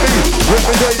my lady.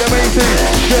 Represent your matey.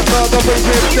 Get out the face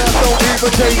him, that don't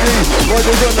even change me. Why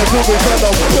you gonna do me, son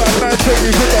of bad man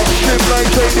shady? Sit up, slim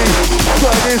like shady.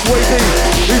 Try this weighty.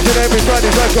 Each and every side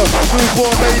is like a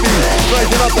newborn baby.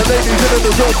 Rising up the ladies into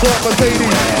the short truck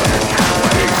Mercedes.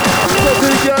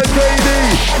 Nothing got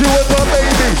crazy. She was my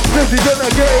baby. Says she's gonna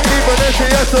get it even if she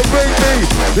has to break me.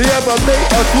 The other day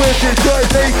I swear she tried to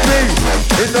take me.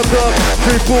 In the club,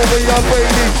 she called me a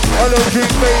baby. I don't drink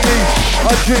baby. I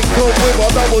drink cold with my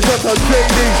double shot of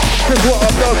shady. Just what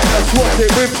I've done, I swapped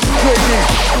it with shady.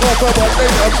 Like I'm a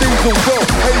name, I'm diesel, well,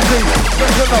 hazy.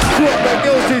 That's when I swap that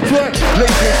girl she tried.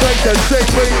 Lazy trying to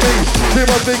segregate me. She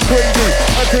must be crazy.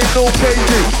 I take no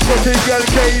crazy. But she got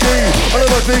KD. I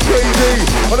must be crazy.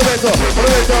 On the better, but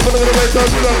I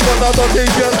don't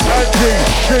think you're angry.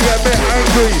 She got me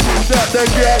angry. That the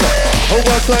girl,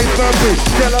 oversized vampy.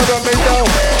 Girl, I run me down,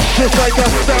 just like a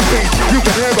stampy. You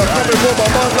can hear her coming from my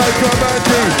mouth like a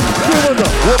mangy.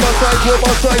 What my size,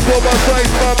 vampy. What my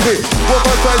size,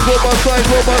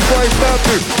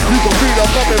 vampy. You can feel her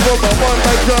coming from my mouth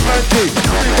like a mangy.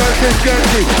 Three man's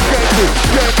skanky.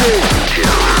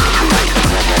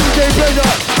 DJ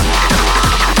Pleasure.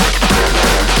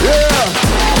 Yeah.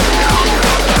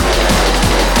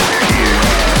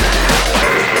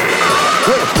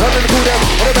 I'm in the cool down,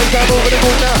 on the bass, I'm moving the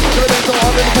cool now. To the bass, I'm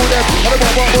in the cool down, on the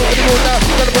bass, I'm moving the cool now.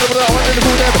 To the bass, I'm in the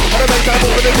cool down, on the bass, I'm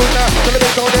moving the cool now. To the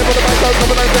bass, I'm in the bass, I'm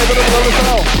coming like that, but I'm rolling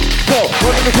sound. So,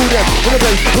 I'm in the cool down, on the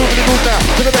bass, moving the cool now.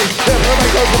 To the bass, yeah, on the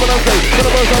bass, I'm coming like that. To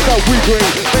the bass, I'm out, we green.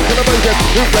 Think to the bass, yeah,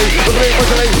 who play? On the bass, on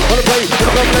the play, on the play, on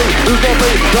the play, who's gonna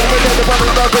play? Gonna make that the bottom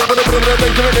of the bass, on the bass, on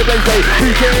the bass, say.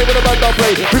 He's saying with the bass, I'll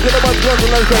play. He's in the bass, cross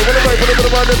the line, say. On the bass, on the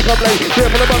bass, on the play. Yeah,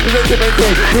 for the bass, is in the main.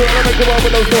 You're gonna make the ball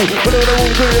with those two. Put it on the wall,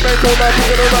 so you make so much.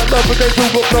 You're gonna rock up, but they do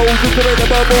got no. Just to make the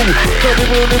bubble. Some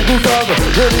people in this good time.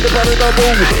 Ready to find a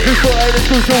double. This spot is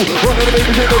crucial. One of the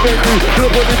babies in the venue. To the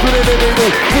body, put it in the venue.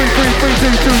 3, 3, 3,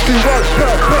 2, 2, 2, 1.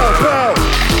 Pow, pow, pow.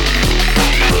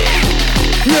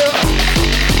 Yeah.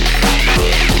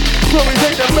 So we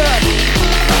take them back.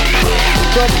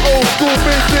 Some old school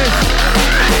business.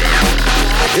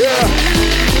 Yeah.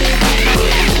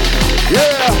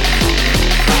 Yeah.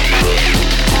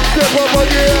 Step up on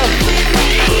yeah.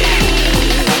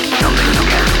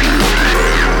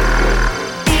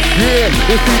 Yeah,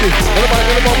 let's do this.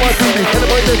 Anybody want to do this?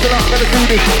 Anybody listen up, gonna do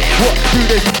this. What? Do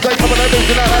this. They come on and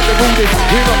listen out and do this.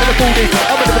 We're not gonna fool this.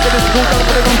 I'm gonna put this school down, I'm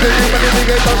gonna lose it. Even if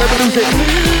they don't never lose it.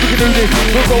 We can do this.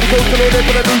 We'll go to the left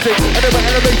for the music. And never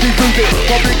elevate these music.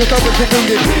 Public is up and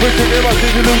secluded. We're sitting there, I'm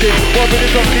sitting losing. One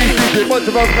minute from these music. Bunch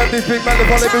of us got this big man to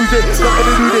follow music. Not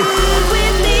gonna do this.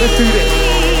 Let's do this.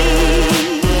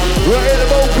 We're in the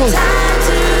vocals.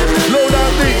 Slow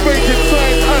down these raging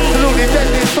signs. Absolutely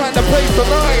deadly. Trying to play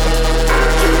tonight.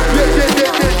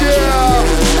 Yeah.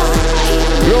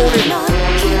 Rolling.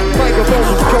 Microphone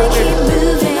controlling.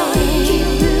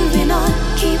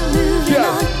 Keep moving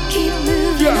on.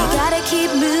 You gotta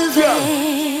keep moving.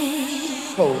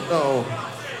 Oh no.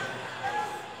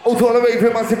 Also on the way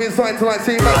for massive insight tonight.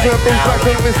 See back to the booth, back to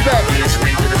respect.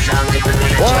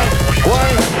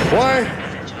 Why?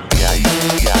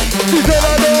 She said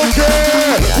I don't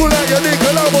care. Pull out your dick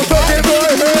and I will suck it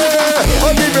right here.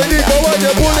 I'll give you dick when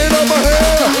you're pulling on my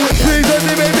hair. Please let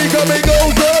me make me come and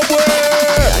go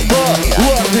somewhere.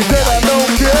 What? She said I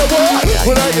don't care. What?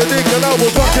 Pull out your dick and I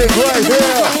was fucking right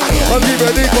here. I'm giving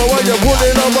a dick for what you're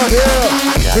pulling over here.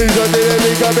 Please I didn't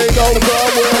think I may go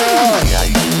somewhere.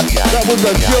 That was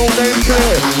a show name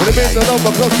clear. When it means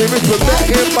another customer is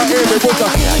protecting my ear. It was a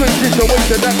strange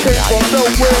situation that came from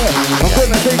nowhere. I'm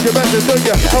gonna take you back to show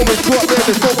you how it got there.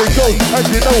 The story goes, as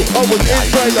you know, I was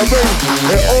inside the ring.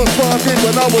 It all started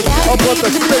when I was up on the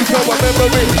stage. I remember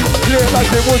it, yeah,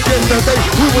 like it was yesterday.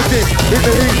 We was in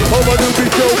the heat of a newbie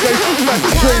showcase. Back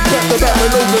straight back to back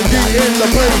with over G in the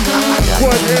place.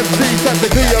 One MC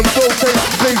tactically and rotate,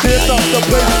 blazing up the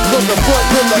place. From the front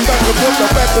to the back, and from the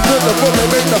back to the front,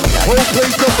 and in the whole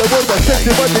place up the was a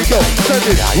section when they go.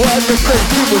 Standing right at the stage,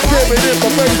 she was staring in my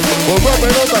face. We're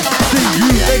rubbing on the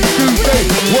C-U-X-U-K.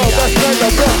 Well, that's kind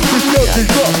of rough, this girl, she's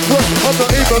rough. I'm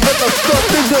not even gonna stop,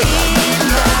 listen.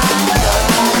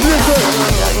 Listen,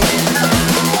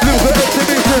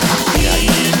 exhibition.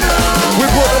 We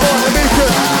brought them on a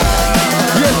mission.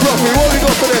 Yes, Ruffy, what we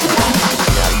got for them?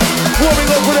 What we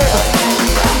got for them?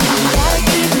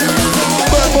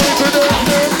 Bad boy for them,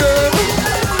 them.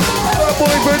 Bad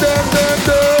boy for them, them.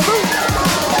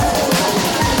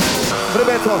 What a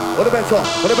better, what a better,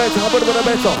 what a better, what a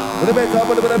better, what a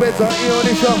better, what a better, you on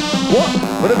this show. What?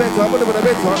 What a better, what a better,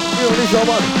 you on this show,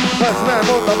 man. First man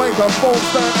on the microphone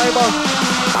stand, hey man.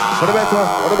 What a better,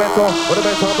 what a better, what a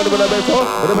better, what a better,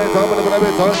 what a better, what a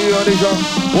better, you on this show.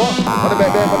 What? What a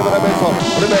better, what a better,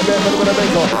 what a better, what a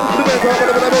better, what a better,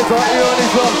 what a better, you on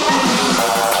this show.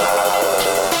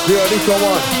 You on this show,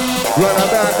 one. Run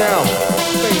about now.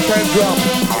 Bass and drum,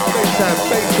 bass and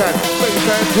drum. Bass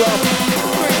and drum.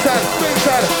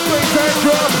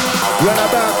 Run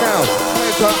about now.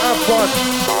 Let's have fun.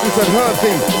 This is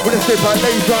Herbzie. With a step like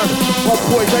Laser. My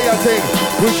boy, say your thing.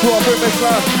 We draw with Miss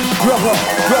Love. Rubber,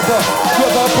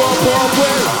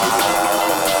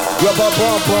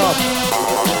 bum.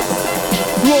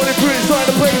 Rolling through inside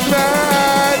the place,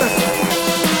 man.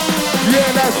 Yeah,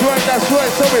 that's right.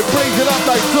 So we're blazing up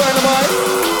like dynamite.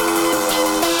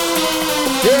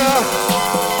 Yeah.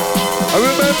 I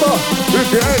remember,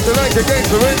 if you acting like a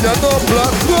gangster in your door,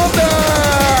 blood, stop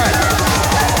that!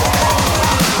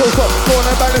 So stop,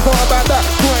 going about this, not about that.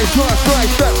 Twice,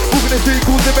 that. Moving the street,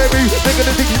 cool to baby. They're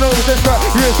gonna think you know it's this rap.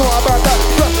 Yeah, it's not about that.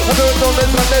 I know it's on this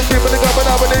man, they're skipping the gun, but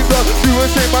now when they done. Do a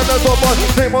shit, man, that's what one.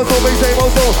 Same old soul, same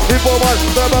old soul. Live for one,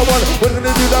 number one. We're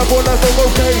gonna do that for, that's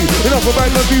all okay. Enough of back,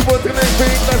 let's do what's the next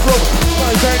thing, that's wrong. My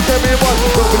tank, tell me one.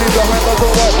 Don't believe the hand, that's all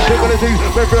right. They're gonna see,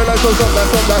 they feel like so stop that.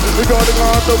 We're going to go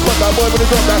on, don't fuck that boy, but it's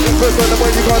not that. First one, the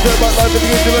way you can't turn back life, if you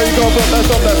get to where you can't fuck that,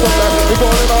 stop that. We're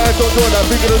going on, I don't join that,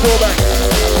 big of the drawback.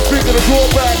 Big of the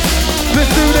drawback.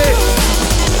 Let's do this.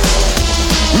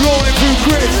 Rolling through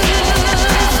Chris.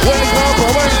 Wake up,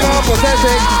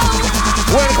 possessing.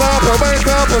 Wake up,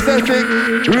 possessing.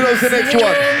 Who knows the next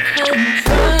one?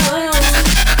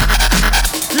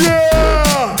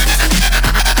 Yeah!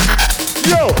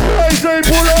 Yo, I say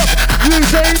pull up. You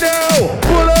say now.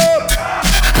 Pull up.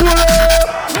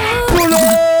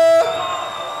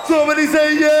 Somebody say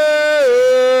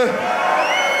yeah.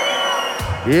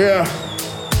 Yeah.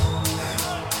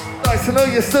 Nice to know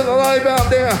you're still alive out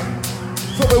there.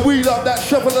 So we wheel up that,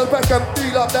 shuffle the back and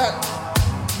wheel up that.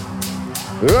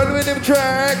 Run with him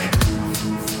track.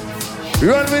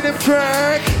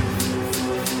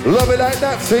 Love it like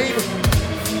that, see?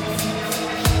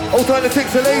 All time to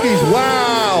fix the ladies,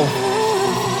 wow.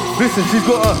 Listen, she's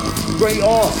got a great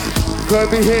arse,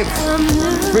 curvy hips,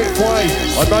 big thighs,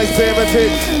 a nice pair of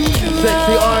tits,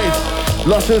 sexy eyes,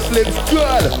 luscious lips,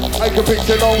 good. I can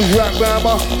picture those rap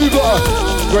grandma. You got a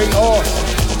great arse,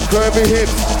 curvy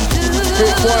hips,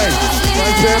 big thighs,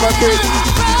 nice pair of tits,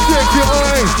 sexy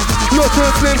eyes,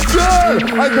 luscious lips, good.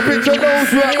 I can picture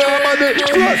those rap grandma.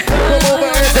 Just come over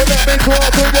here and let me talk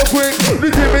to you quick.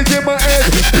 This image in my head,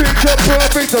 picture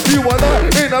perfect. If you are not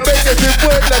in a negative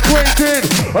when acquainted,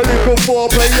 a little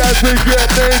foreplay as we get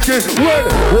naked. When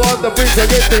all the things are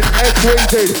getting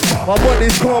X-rated, my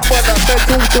body's calm but that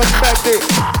mental connected.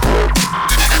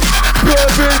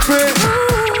 Perfect fit.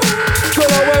 So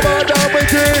I went on down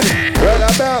with it. Right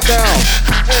about now,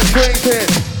 X-rated.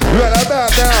 Right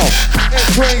about now,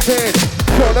 X-rated.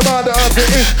 Shot them out the answer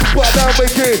is what down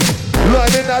with it.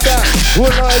 Live in that,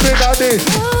 we're live in that this.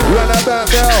 Run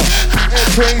about now,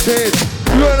 X-rated.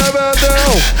 Run about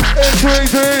now,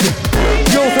 X-rated.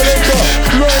 Yo, selector,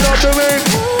 line up the ring.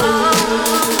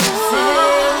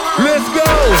 Let's go.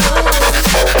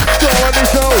 Start on the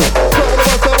show. Start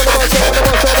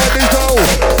on the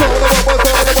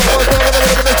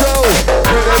show.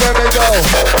 Here they go.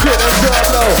 Get them drop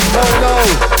low. Oh no.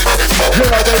 You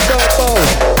know they don't know.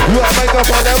 Right, make up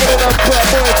on them with a crap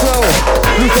boy flow.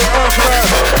 You say Eksman,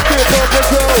 keep on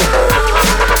control.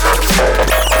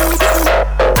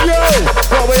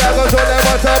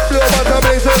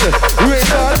 Real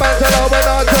bad man tell how when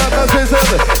I turn the season.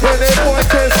 When they point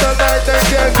test the night, they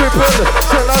get crippled.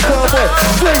 Shall I tell me?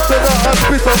 Straight to the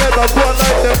hospital, never go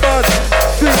like the bad.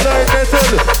 Street like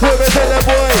metal, where we tell them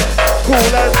boy. Cool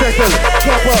and settle,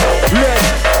 copper, red,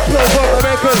 blow from the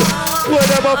metal.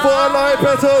 Whenever fall like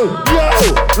petal. Yo,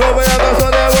 no way I got on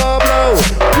them won't blow.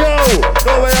 Yo,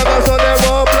 no way I got on them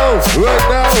won't blow. Right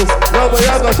now, no way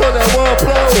I got on them won't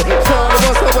blow.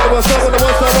 What's up on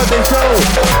the show?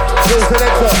 No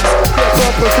selector, step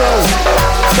on patrol.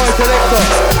 My selector,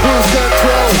 cruise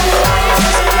control.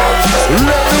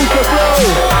 Let loose the flow.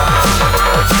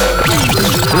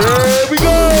 Here we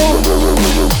go.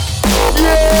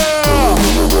 Yeah.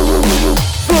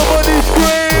 Somebody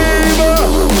scream.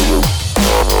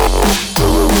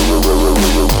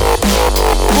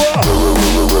 What?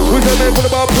 Who's the man for the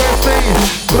ball prestige?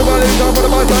 For the ball inside, for the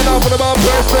ball sign out, for the ball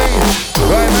prestige.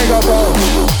 Right, make up all.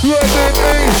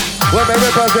 What they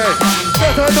represent?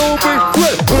 That's a new bitch.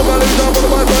 Put the ball inside, for the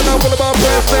ball sign out, for the ball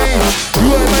prestige.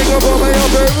 Right, make up all, make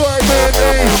up every right,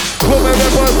 man. What they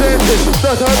represent?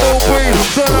 That's a new bitch.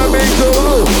 Son of me too.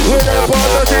 With that ball,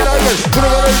 that's it again. Put the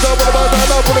ball inside, for the ball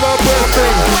sign out, for the ball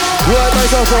prestige. Right,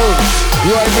 make up all.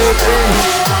 Right, man.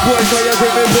 Boys, try to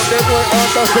take me, put them boy on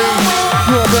the scene.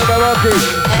 You are better rocky,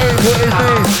 ain't what his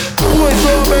name. Boys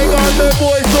don't make on the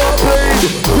boys don't play.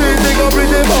 Please think of bring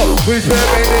him up, please spare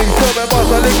me knees. So me must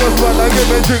have lick us one and give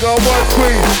me drink on one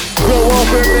screen. Go off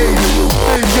with me,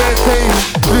 these get team.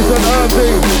 Listen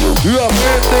Herbzie, rough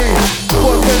indeed.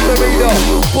 1 centimeter,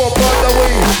 pop on the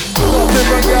weed. Nothing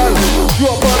from gal,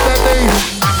 drop on the knees.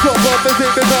 Chop on the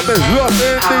zip, it's up, rough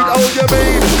indeed, oh you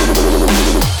mean.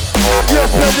 Yes,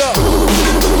 pleasure.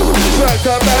 Back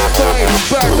to back side,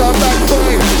 back to back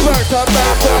side, back to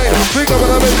back side. We come on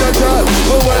a make a shot,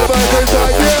 but what about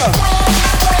inside, yeah.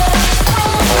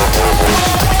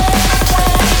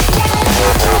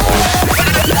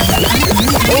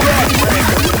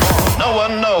 No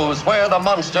one knows where the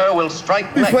monster will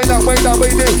strike next. This way, that way,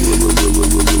 this.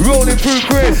 Rolling through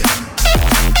Chris.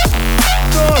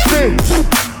 Nasty.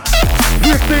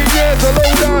 15 years, a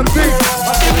low down thing.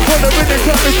 On the minute,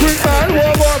 cut the quick man,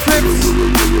 war tips.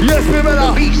 Yes, we better.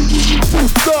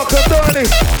 Dark and dirty.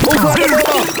 Outside the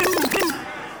bomber.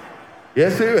 Yeah,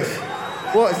 serious.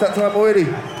 What, it's that time already?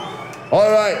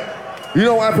 Alright. You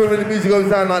know what happens when the music goes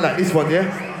down like that? This one, yeah?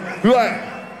 Right.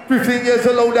 15 years,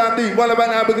 a low down deep. Well, about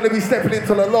now, we're going to be stepping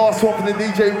into the last one for the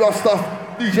DJ Ruffstuff.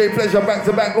 DJ Pleasure back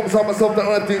to back. Alongside myself, the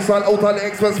Earth inside. Old time, the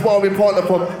Eksman sparring partner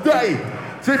from Day.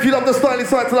 So if you love the style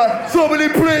inside tonight, somebody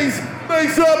please make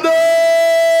some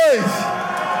noise!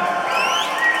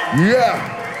 Yeah,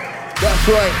 that's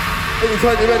right.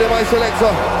 Anytime you're ready, my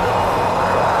selector.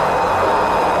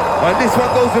 And this one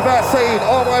goes without saying,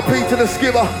 RIP to the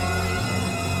skipper.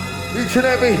 Each and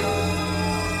every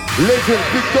legend,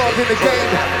 big dog in the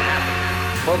game.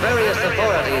 For various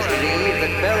authorities believe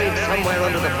that buried somewhere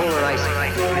under the polar ice,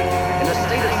 in a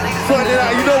state of... Certainly that,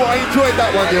 you know what, I enjoyed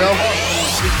that one, you know.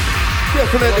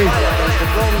 Definitely.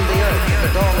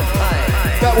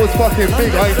 That was fucking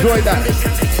big, I enjoyed that.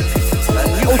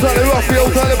 Old time the Ruffy,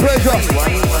 old time the Pleasure.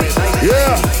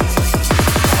 Yeah.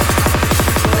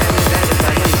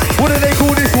 What do they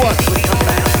call this one?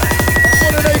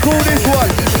 What do they call this one?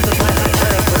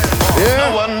 Yeah.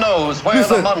 No one knows where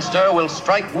the monster will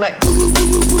strike next.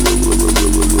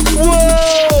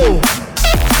 Whoa!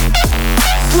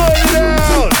 Slow it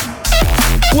down!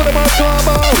 What am I talking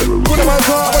about? What am I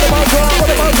talking? What am I talking? What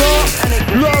am I talking?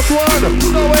 Last one.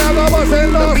 No way I'm gonna say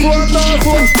last one, last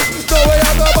one. No way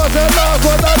I'm gonna say last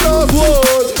one, that last one.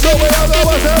 No way I'm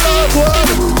gonna say last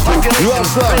one.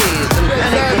 Ruffstuff,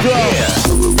 bass drum.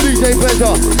 DJ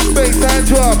Pleasure, bass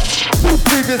drum.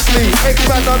 Previously,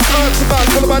 Eksman on Earthman,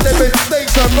 full of my name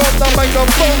station. Not the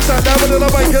microphone stand, I'm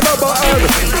gonna make it up my own.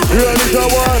 Here is the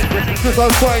one. Just a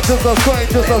swing, just a swing,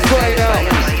 just a swing now.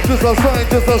 Just a swing,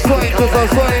 just a swing, just a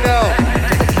swing now.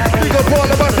 Big up all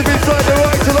the massive inside the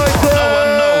right to like that. No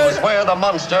one knows where the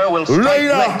monster will strike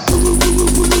next.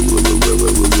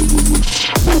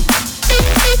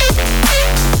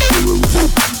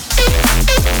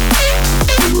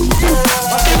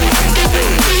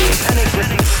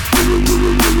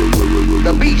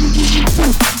 The beast.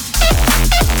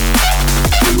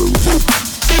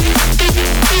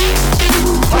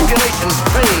 Populations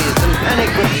crazed and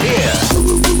panic with fear.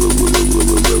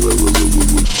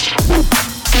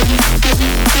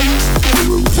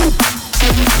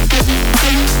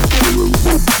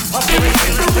 Populations